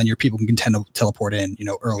lines, and then your people can tend to teleport in,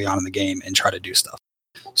 early on in the game and try to do stuff.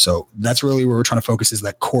 So that's really where we're trying to focus, is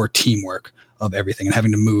that core teamwork of everything and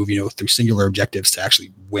having to move, through singular objectives to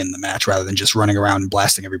actually win the match rather than just running around and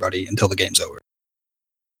blasting everybody until the game's over.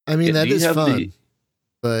 I mean, that is fun,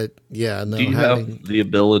 but yeah, no. Do you have the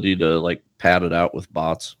ability to like pad it out with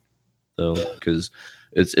bots though? Because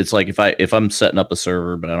it's like if I'm setting up a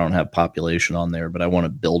server, but I don't have population on there, but I want to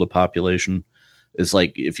build a population. It's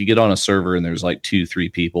like if you get on a server and there's like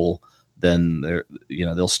 2-3 people, then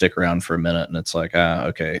they'll stick around for a minute and it's like,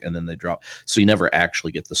 okay. And then they drop. So you never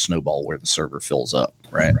actually get the snowball where the server fills up.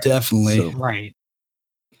 Right. Definitely. So, Right.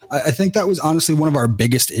 I think that was honestly one of our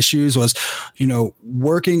biggest issues was,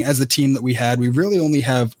 working as the team that we had, we really only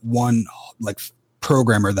have one like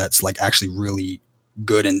programmer that's like actually really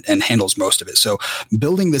good and handles most of it. So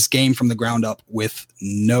building this game from the ground up with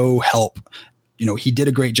no help, he did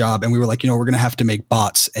a great job. And we were like, we're going to have to make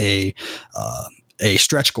bots a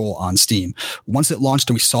stretch goal on Steam. Once it launched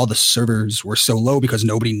and we saw the servers were so low because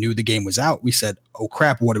nobody knew the game was out, we said, oh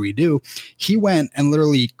crap, what do we do? He went and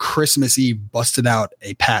literally Christmas Eve busted out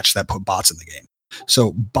a patch that put bots in the game.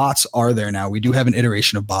 So bots are there now. We do have an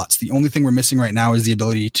iteration of bots. The only thing we're missing right now is the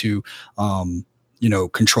ability to,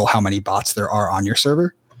 control how many bots there are on your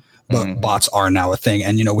server. But bots are now a thing.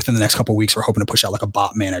 And, within the next couple of weeks, we're hoping to push out like a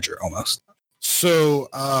bot manager almost. So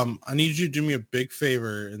I need you to do me a big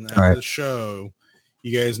favor, and after the show,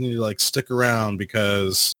 you guys need to like stick around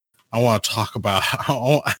because I want to talk about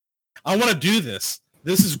how I want to do this.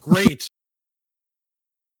 This is great.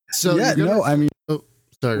 So sorry, go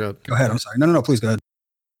ahead. I'm sorry. No, please go ahead.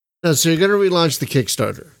 No, so you're going to relaunch the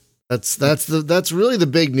Kickstarter. That's really the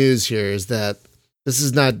big news here, is that this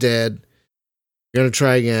is not dead. You're going to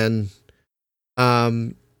try again.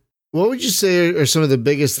 What would you say are some of the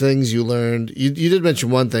biggest things you learned? You did mention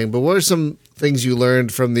one thing, but what are some things you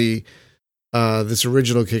learned from the this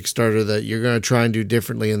original Kickstarter that you're going to try and do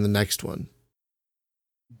differently in the next one?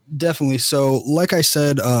 Definitely. So like I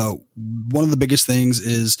said, one of the biggest things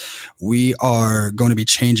is we are going to be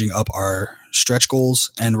changing up our stretch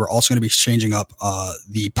goals, and we're also going to be changing up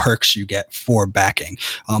the perks you get for backing.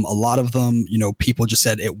 A lot of them, people just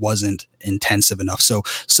said it wasn't intensive enough. So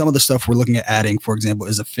some of the stuff we're looking at adding, for example,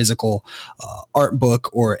 is a physical art book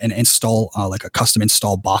or an install, like a custom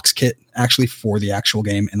install box kit actually for the actual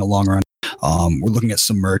game in the long run. We're looking at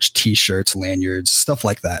some merch, t-shirts, lanyards, stuff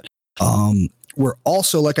like that. We're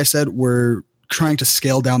also, like I said, we're trying to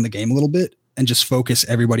scale down the game a little bit and just focus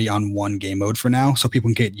everybody on one game mode for now so people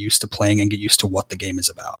can get used to playing and get used to what the game is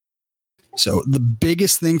about. So the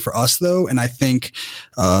biggest thing for us, though, and I think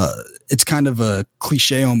it's kind of a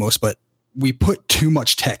cliche almost, but we put too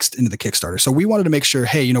much text into the Kickstarter. So we wanted to make sure,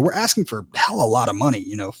 hey, we're asking for hell a lot of money,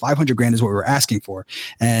 $500,000 is what we were asking for.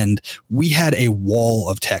 And we had a wall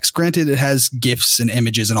of text. Granted, it has GIFs and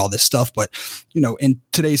images and all this stuff, but in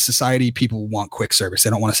today's society, people want quick service. They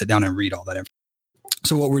don't want to sit down and read all that information.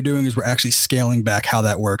 So what we're doing is we're actually scaling back how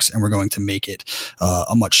that works, and we're going to make it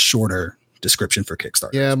a much shorter description for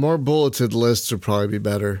Kickstarter. Yeah, more bulleted lists would probably be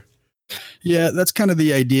better. Yeah, that's kind of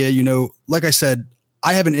the idea. Like I said,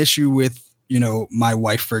 I have an issue with, my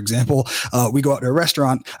wife, for example. We go out to a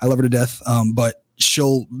restaurant. I love her to death. But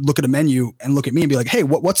she'll look at a menu and look at me and be like, hey,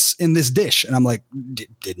 what's in this dish? And I'm like,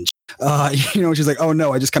 didn't you? She's like, oh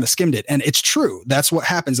no, I just kind of skimmed it. And it's true. That's what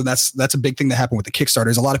happens. And that's a big thing that happened with the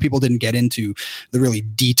Kickstarters. A lot of people didn't get into the really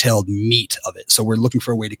detailed meat of it. So we're looking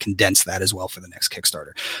for a way to condense that as well for the next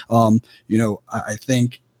Kickstarter. I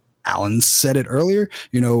think Alan said it earlier,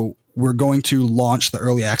 we're going to launch the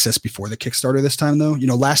early access before the Kickstarter this time, though.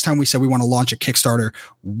 Last time we said we want to launch a Kickstarter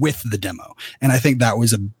with the demo. And I think that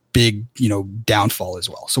was a big, downfall as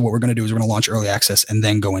well. So what we're going to do is we're going to launch early access and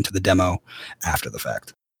then go into the demo after the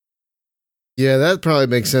fact. Yeah, that probably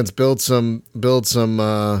makes sense. Build some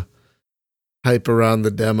hype around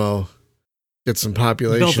the demo. Get some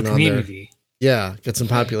population on there. Yeah, get some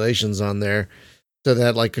populations on there. So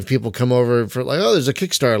that, like, if people come over for, like, oh, there's a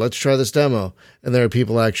Kickstarter, let's try this demo. And there are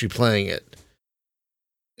people actually playing it.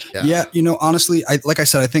 Yeah, honestly, I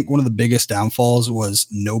think one of the biggest downfalls was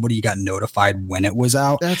nobody got notified when it was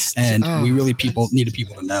out. We really needed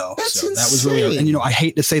people to know. So that was really, and I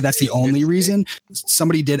hate to say that's the only reason.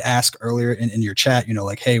 Somebody did ask earlier in your chat,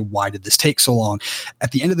 like, hey, why did this take so long? At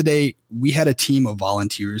the end of the day, we had a team of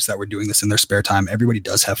volunteers that were doing this in their spare time. Everybody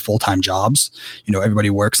does have full-time jobs. Everybody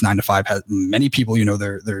works 9 to 5. Many people,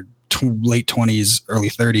 they're late 20s, early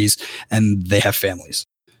 30s, and they have families.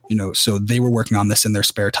 So they were working on this in their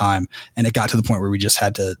spare time, and it got to the point where we just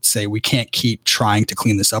had to say, we can't keep trying to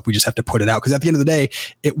clean this up. We just have to put it out. Because at the end of the day,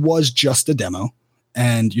 it was just a demo,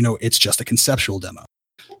 and, it's just a conceptual demo.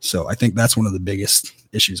 So I think that's one of the biggest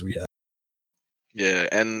issues we have. Yeah,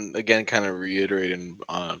 and again, kind of reiterating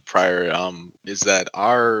prior, is that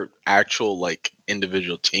our actual like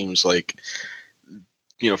individual teams, like,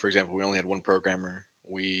 for example, we only had one programmer,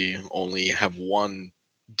 we only have one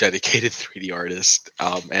dedicated 3D artist,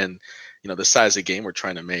 and the size of game we're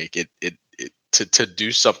trying to make, it to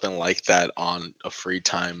do something like that on free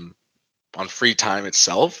time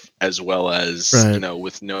itself, as well as Right.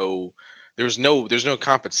 with there's no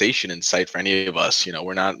compensation in sight for any of us.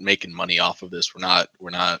 We're not making money off of this. We're not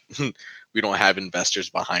we don't have investors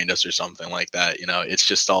behind us or something like that. It's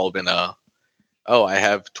just all been I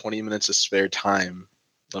have 20 minutes of spare time.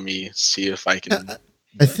 Let me see if I can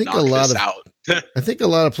I think knock this out. out. I think a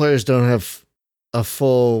lot of players don't have a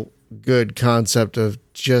full good concept of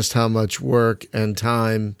just how much work and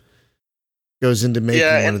time goes into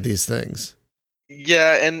making one of these things.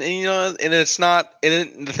 Yeah, and it's not,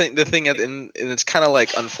 and the thing, and it's kind of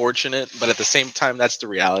like unfortunate, but at the same time, that's the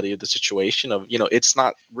reality of the situation. Of it's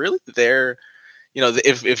not really there.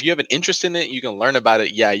 If you have an interest in it, you can learn about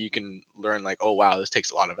it. Yeah, you can learn like, oh wow, this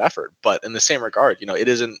takes a lot of effort. But in the same regard, it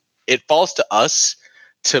isn't. It falls to us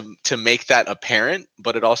to make that apparent,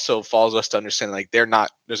 but it also falls us to understand like there's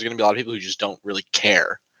going to be a lot of people who just don't really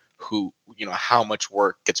care how much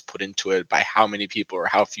work gets put into it by how many people or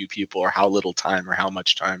how few people or how little time or how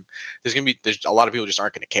much time. There's a lot of people just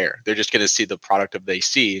aren't going to care. They're just going to see the product of they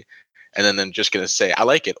see, and then they're just going to say, I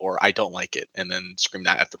like it or I don't like it, and then scream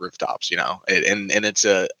that at the rooftops, and it's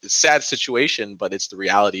a sad situation, but it's the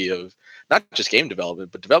reality of not just game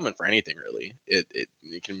development, but development for anything really.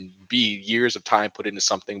 It can be years of time put into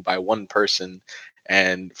something by one person.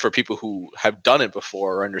 And for people who have done it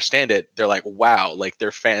before or understand it, they're like, wow, like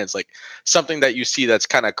they're fans, like something that you see that's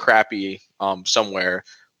kind of crappy somewhere.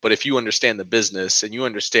 But if you understand the business and you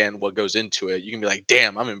understand what goes into it, you can be like,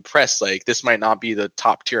 damn, I'm impressed. Like this might not be the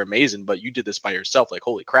top tier amazing, but you did this by yourself. Like,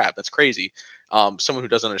 holy crap, that's crazy. Someone who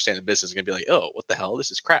doesn't understand the business is going to be like, oh, what the hell?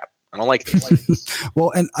 This is crap. I don't like this.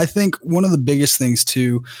 Well, and I think one of the biggest things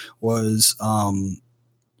too was,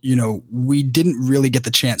 we didn't really get the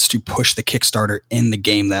chance to push the Kickstarter in the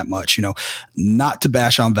game that much, not to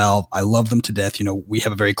bash on Valve. I love them to death. We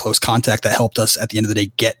have a very close contact that helped us at the end of the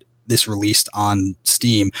day get this released on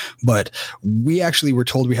Steam, but we actually were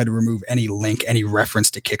told we had to remove any link, any reference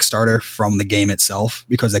to Kickstarter from the game itself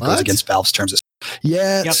because that goes against Valve's terms of.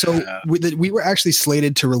 Yeah, yep. So we were actually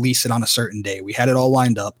slated to release it on a certain day. We had it all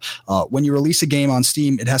lined up. When you release a game on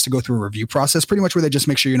Steam, it has to go through a review process, pretty much where they just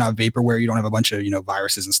make sure you're not vaporware, you don't have a bunch of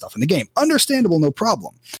viruses and stuff in the game. Understandable, no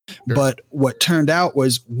problem. Sure. But what turned out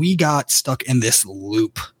was we got stuck in this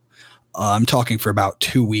loop. I'm talking for about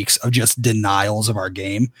 2 weeks of just denials of our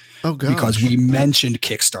game. Oh, gosh. Because we mentioned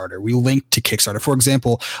Kickstarter. We linked to Kickstarter. For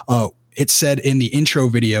example, it said in the intro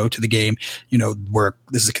video to the game,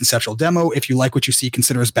 this is a conceptual demo. If you like what you see,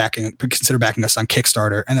 consider backing us on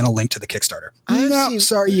Kickstarter, and then a link to the Kickstarter.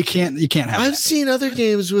 Sorry, you can't have I've seen other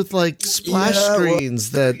games with like splash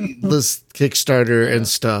screens that list Kickstarter and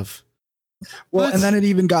stuff. Well, and then it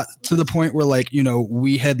even got to the point where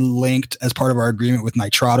we had linked as part of our agreement with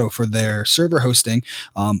Nitrado for their server hosting.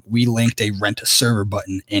 We linked a rent a server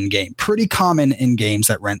button in game, pretty common in games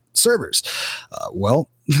that rent servers.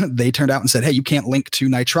 They turned out and said, hey, you can't link to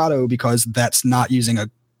Nitrado because that's not using a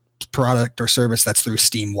product or service that's through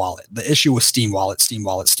Steam Wallet. The issue was Steam Wallet.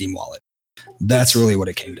 That's really what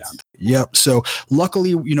it came down to. Yep. So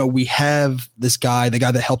luckily, we have the guy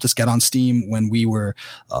that helped us get on Steam when we were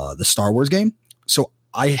the Star Wars game. So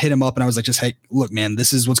I hit him up and I was like, hey, look, man,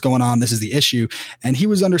 this is what's going on. This is the issue. And he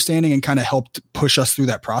was understanding and kind of helped push us through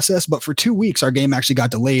that process. But for 2 weeks, our game actually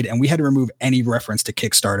got delayed and we had to remove any reference to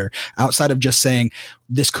Kickstarter outside of just saying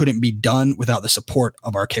this couldn't be done without the support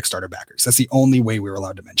of our Kickstarter backers. That's the only way we were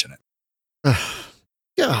allowed to mention it.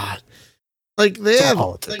 God, like they have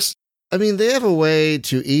politics. They have a way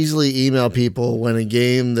to easily email people when a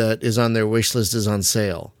game that is on their wish list is on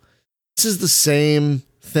sale. This is the same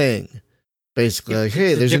thing. Basically, like,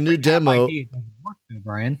 hey, there's a new demo.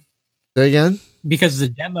 Brian. Say again? Because the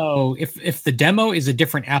demo, if the demo is a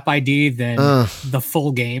different app ID than the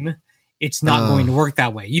full game, it's not going to work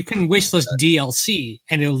that way. You can wishlist DLC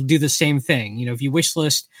and it'll do the same thing. If you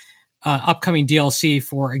wishlist upcoming DLC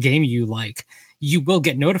for a game you like, you will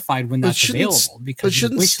get notified when that's available because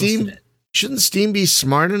shouldn't Steam be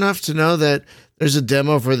smart enough to know that there's a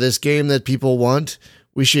demo for this game that people want?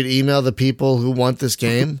 We should email the people who want this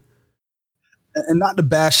game. And not to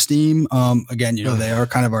bash Steam, again, they are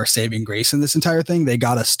kind of our saving grace in this entire thing. They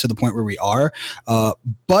got us to the point where we are,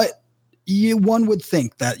 but one would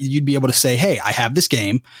think that you'd be able to say, hey, I have this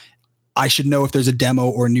game. I should know if there's a demo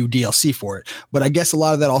or new DLC for it. But I guess a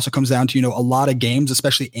lot of that also comes down to, a lot of games,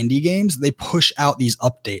 especially indie games, they push out these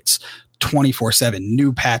updates 24/7,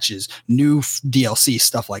 new patches, new DLC,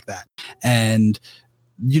 stuff like that. And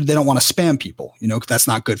they don't want to spam people, that's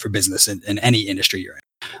not good for business in any industry you're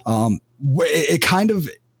in. It kind of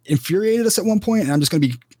infuriated us at one point, and I'm just going to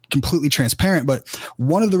be completely transparent, but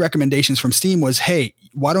one of the recommendations from Steam was, hey,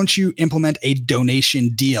 why don't you implement a donation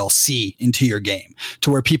DLC into your game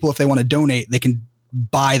to where people, if they want to donate, they can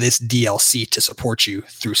buy this DLC to support you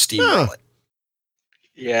through Steam Wallet.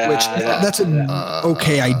 Yeah. Which that's an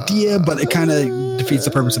okay idea, but it kind of defeats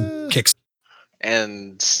the purpose of Kickstarter.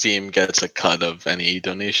 And Steam gets a cut of any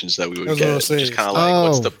donations that we would get. Just kind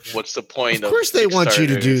of what's the point? Of course, they want you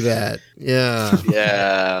to do that. Yeah.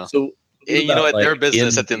 Yeah. So you know what? Their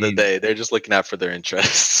business at the end of the day, they're just looking out for their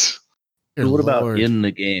interests. What about in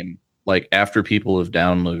the game? Like after people have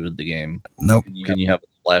downloaded the game? Nope. Can you have a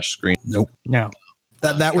splash screen? Nope. No.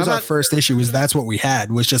 That was our first issue. That's what we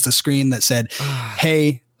had, was just a screen that said,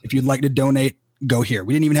 "Hey, if you'd like to donate, go here."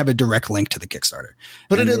 We didn't even have a direct link to the Kickstarter.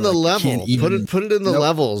 Put it in the level. Put it in the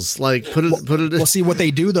levels. Like put it. Well, see, what they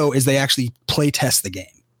do though is they actually play test the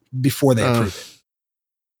game before they approve it.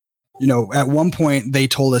 At one point they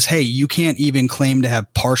told us, hey, you can't even claim to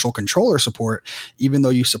have partial controller support, even though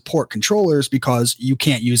you support controllers, because you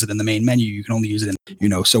can't use it in the main menu. You can only use it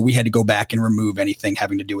in, so we had to go back and remove anything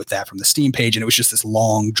having to do with that from the Steam page. And it was just this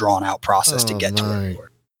long drawn out process to get to where we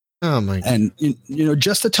were. Oh my God. And,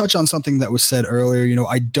 just to touch on something that was said earlier,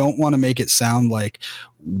 I don't want to make it sound like,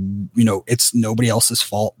 it's nobody else's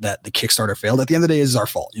fault that the Kickstarter failed. At the end of the day, it's our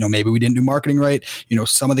fault. Maybe we didn't do marketing right.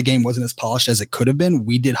 Some of the game wasn't as polished as it could have been.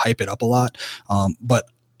 We did hype it up a lot. But,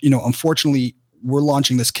 unfortunately, we're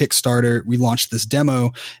launching this Kickstarter. We launched this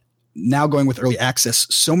demo. Now going with early access,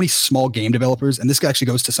 so many small game developers, and this actually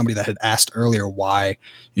goes to somebody that had asked earlier why,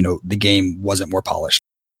 the game wasn't more polished.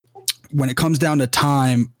 When it comes down to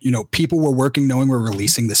time, people were working knowing we're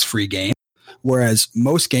releasing this free game. Whereas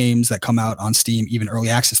most games that come out on Steam, even early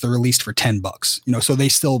access, they're released for $10. So they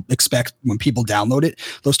still expect when people download it,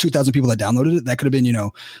 those 2,000 people that downloaded it, that could have been,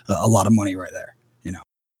 a lot of money right there.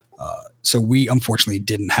 So we unfortunately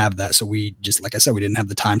didn't have that. So we just, like I said, we didn't have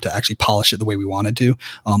the time to actually polish it the way we wanted to.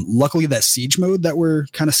 Luckily, that siege mode that we're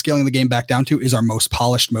kind of scaling the game back down to is our most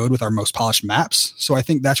polished mode with our most polished maps. So I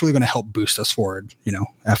think that's really going to help boost us forward,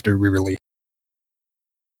 after we release.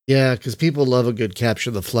 Yeah, because people love a good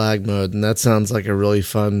capture the flag mode, and that sounds like a really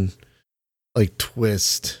fun,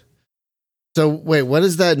 twist. So wait, what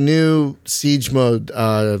is that new siege mode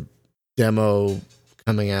demo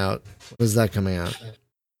coming out? When is that coming out?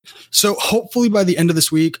 So hopefully by the end of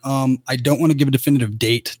this week, I don't want to give a definitive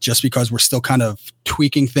date just because we're still kind of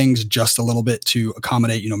tweaking things just a little bit to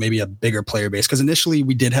accommodate, maybe a bigger player base. Because initially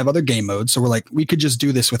we did have other game modes. So we're like, we could just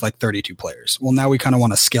do this with 32 players. Well, now we kind of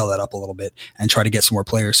want to scale that up a little bit and try to get some more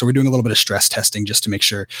players. So we're doing a little bit of stress testing just to make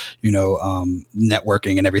sure,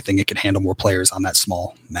 networking and everything, it can handle more players on that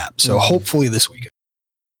small map. So hopefully this week.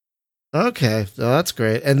 Okay, so that's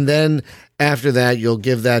great. And then after that, you'll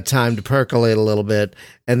give that time to percolate a little bit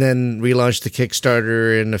and then relaunch the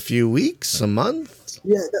Kickstarter in a few weeks, a month?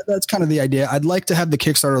 Yeah, that's kind of the idea. I'd like to have the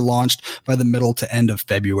Kickstarter launched by the middle to end of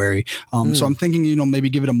February. So I'm thinking, maybe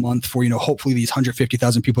give it a month for, hopefully these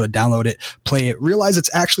 150,000 people to download it, play it, realize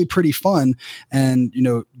it's actually pretty fun, and,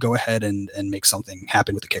 go ahead and make something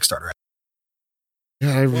happen with the Kickstarter.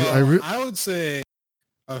 Yeah, I would say...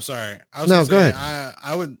 Oh, sorry. Go ahead.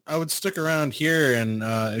 I would stick around here, and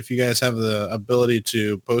if you guys have the ability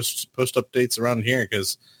to post updates around here,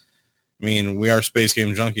 because we are Space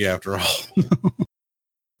Game Junkie after all.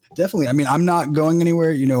 Definitely. I'm not going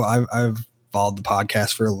anywhere. I've followed the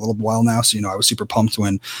podcast for a little while now, so I was super pumped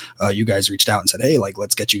when you guys reached out and said, hey,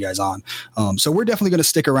 let's get you guys on. So we're definitely going to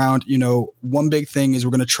stick around. One big thing is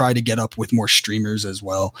we're going to try to get up with more streamers as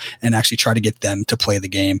well and actually try to get them to play the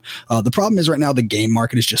game. The problem is right now the game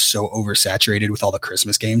market is just so oversaturated with all the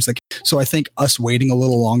Christmas games. So I think us waiting a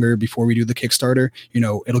little longer before we do the Kickstarter,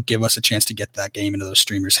 it'll give us a chance to get that game into those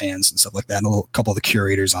streamers' hands and stuff like that, and a couple of the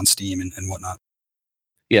curators on Steam and whatnot.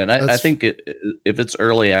 Yeah, and I think if it's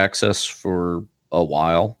early access for a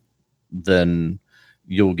while, then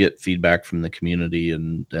you'll get feedback from the community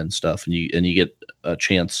and stuff, and you get a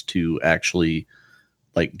chance to actually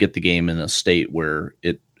get the game in a state where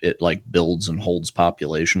it builds and holds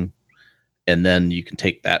population. And then you can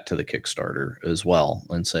take that to the Kickstarter as well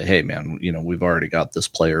and say, hey man, we've already got this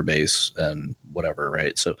player base and whatever.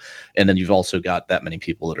 Right. So, and then you've also got that many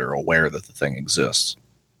people that are aware that the thing exists.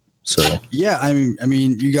 So, yeah, I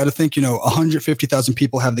mean, you got to think, 150,000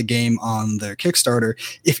 people have the game on their Kickstarter.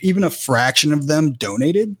 If even a fraction of them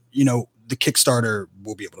donated, the Kickstarter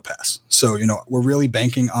will be able to pass. So, we're really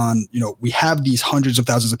banking on, we have these hundreds of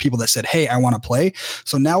thousands of people that said, hey, I want to play.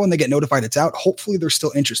 So now when they get notified it's out, hopefully they're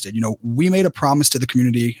still interested. We made a promise to the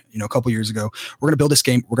community, a couple years ago, we're going to build this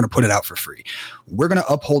game. We're going to put it out for free. We're going to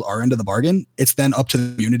uphold our end of the bargain. It's then up to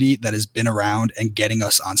the community that has been around and getting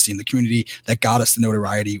us on Steam, the community that got us the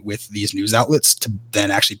notoriety with these news outlets to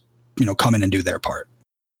then actually, come in and do their part.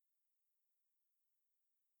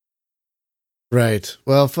 Right.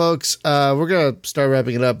 Well, folks, we're going to start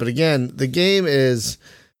wrapping it up. But again, the game is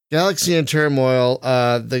Galaxy and Turmoil.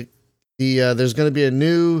 There's going to be a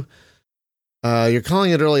new, you're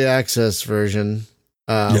calling it early access version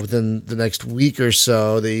within the next week or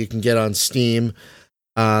so that you can get on Steam.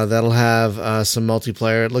 That'll have some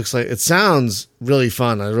multiplayer. It sounds really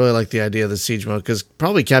fun. I really like the idea of the siege mode because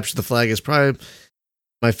probably Capture the Flag is probably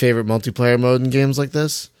my favorite multiplayer mode in games like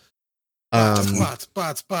this. Bots.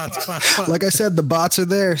 Like I said, the bots are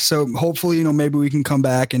there. So hopefully, maybe we can come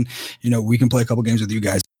back and, we can play a couple games with you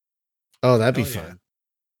guys. Oh, that'd be fun.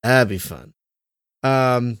 That'd be fun.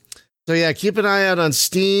 So yeah, keep an eye out on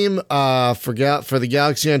Steam for the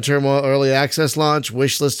Galaxy and Turmoil early access launch.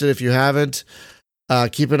 Wishlisted if you haven't.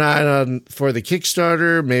 Keep an eye on for the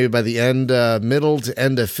Kickstarter, maybe by the middle to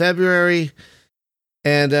end of February.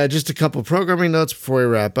 And just a couple programming notes before we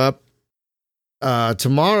wrap up.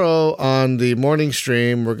 Tomorrow on the morning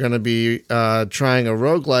stream, we're going to be trying a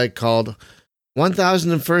roguelike called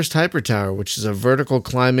 1001st Hyper Tower, which is a vertical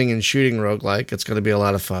climbing and shooting roguelike. It's going to be a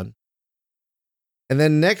lot of fun. And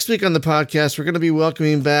then next week on the podcast, we're going to be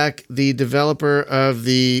welcoming back the developer of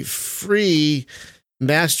the free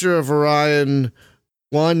Master of Orion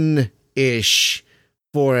 1-ish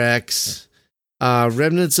 4X,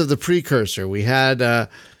 Remnants of the Precursor. We had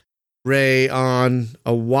Ray on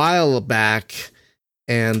a while back,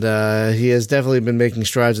 and he has definitely been making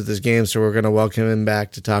strides with this game, so we're going to welcome him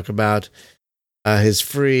back to talk about his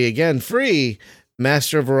free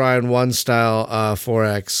Master of Orion 1 style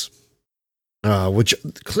 4X, which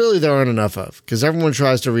clearly there aren't enough of, because everyone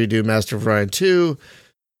tries to redo Master of Orion 2,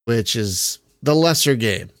 which is the lesser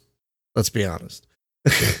game. Let's be honest.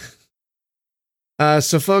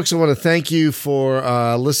 So, folks, I want to thank you for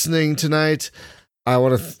listening tonight. I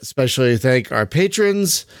want to especially thank our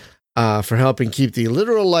patrons for helping keep the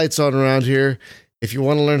literal lights on around here. If you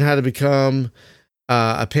want to learn how to become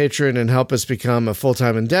a patron and help us become a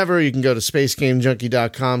full-time endeavor, you can go to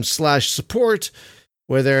spacegamejunkie.com/support,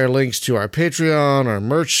 where there are links to our Patreon, our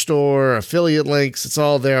merch store, affiliate links. It's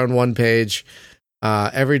all there on one page.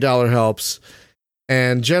 Every dollar helps.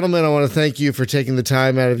 And gentlemen, I want to thank you for taking the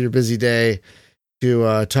time out of your busy day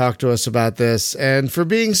to talk to us about this and for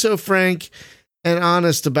being so frank and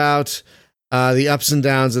honest about the ups and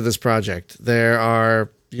downs of this project. There are,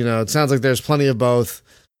 it sounds like there's plenty of both,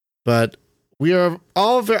 but we are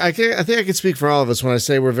all I think I can speak for all of us when I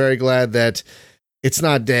say we're very glad that it's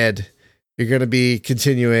not dead. You're going to be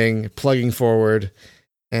continuing, plugging forward,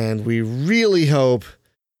 and we really hope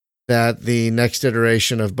that the next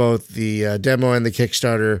iteration of both the demo and the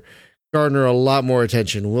Kickstarter garner a lot more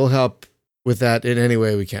attention. We'll help with that in any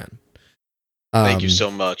way we can. Thank you so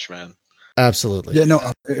much, man. Absolutely. Yeah, no,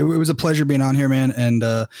 it was a pleasure being on here, man. And,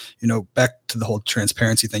 back to the whole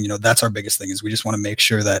transparency thing, that's our biggest thing is we just want to make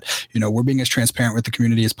sure that, we're being as transparent with the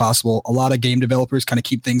community as possible. A lot of game developers kind of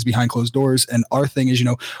keep things behind closed doors. And our thing is,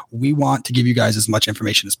 we want to give you guys as much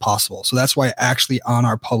information as possible. So that's why actually on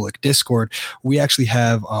our public Discord, we actually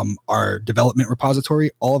have our development repository.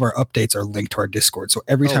 All of our updates are linked to our Discord. So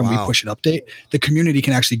every time we push an update, the community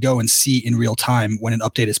can actually go and see in real time when an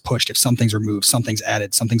update is pushed, if something's removed, something's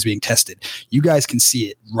added, something's being tested. You guys can see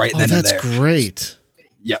it right then and there. That's great.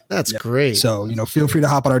 Yeah, that's great. So, feel free to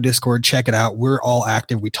hop on our Discord, check it out. We're all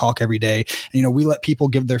active. We talk every day. And, we let people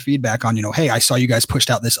give their feedback on, hey, I saw you guys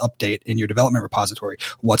pushed out this update in your development repository.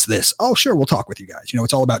 What's this? Oh, sure. We'll talk with you guys.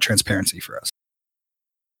 It's all about transparency for us.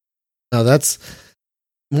 No, that's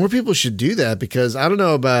more people should do that, because I don't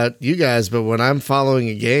know about you guys, but when I'm following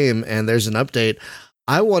a game and there's an update,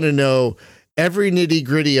 I want to know every nitty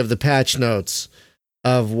gritty of the patch notes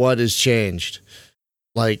of what has changed.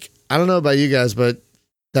 Like, I don't know about you guys, but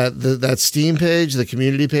that Steam page, the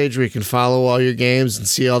community page where you can follow all your games and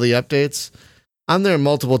see all the updates, I'm there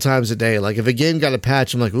multiple times a day. Like, if a game got a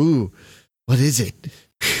patch, I'm like, ooh, what is it?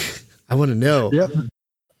 I want to know. Yep.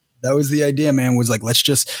 That was the idea, man, was like, let's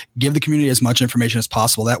just give the community as much information as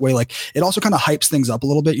possible. That way, like, it also kind of hypes things up a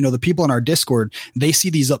little bit. You know, the people in our Discord, they see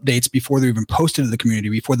these updates before they're even posted to the community,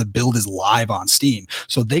 before the build is live on Steam.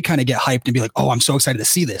 So they kind of get hyped and be like, oh, I'm so excited to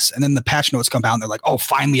see this. And then the patch notes come out and they're like, oh,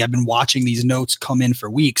 finally, I've been watching these notes come in for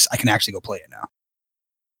weeks. I can actually go play it now.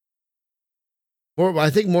 Or I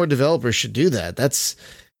think more developers should do that.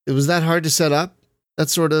 It was that hard to set up? That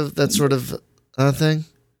sort of thing?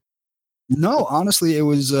 No, honestly, it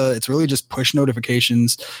was. It's really just push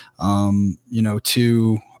notifications,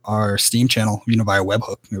 to our Steam channel, via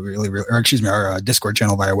webhook. Our Discord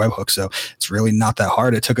channel via webhook. So it's really not that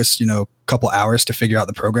hard. It took us, a couple hours to figure out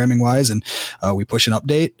the programming wise, and we push an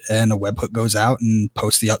update, and a webhook goes out and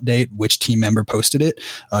posts the update, which team member posted it.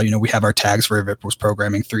 We have our tags for if it was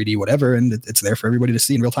programming 3D, whatever, and it's there for everybody to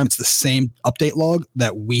see in real time. It's the same update log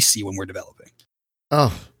that we see when we're developing.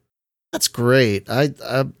 Oh. That's great.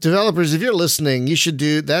 Developers, if you're listening, you should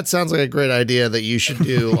do that. Sounds like a great idea that you should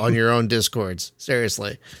do on your own Discords.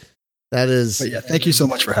 Seriously. That is. But yeah, thank you so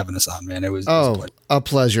much for having us on, man. It was a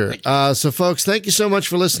pleasure. So folks, thank you so much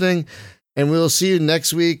for listening, and we'll see you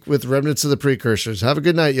next week with Remnants of the Precursors. Have a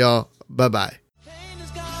good night, y'all. Bye-bye.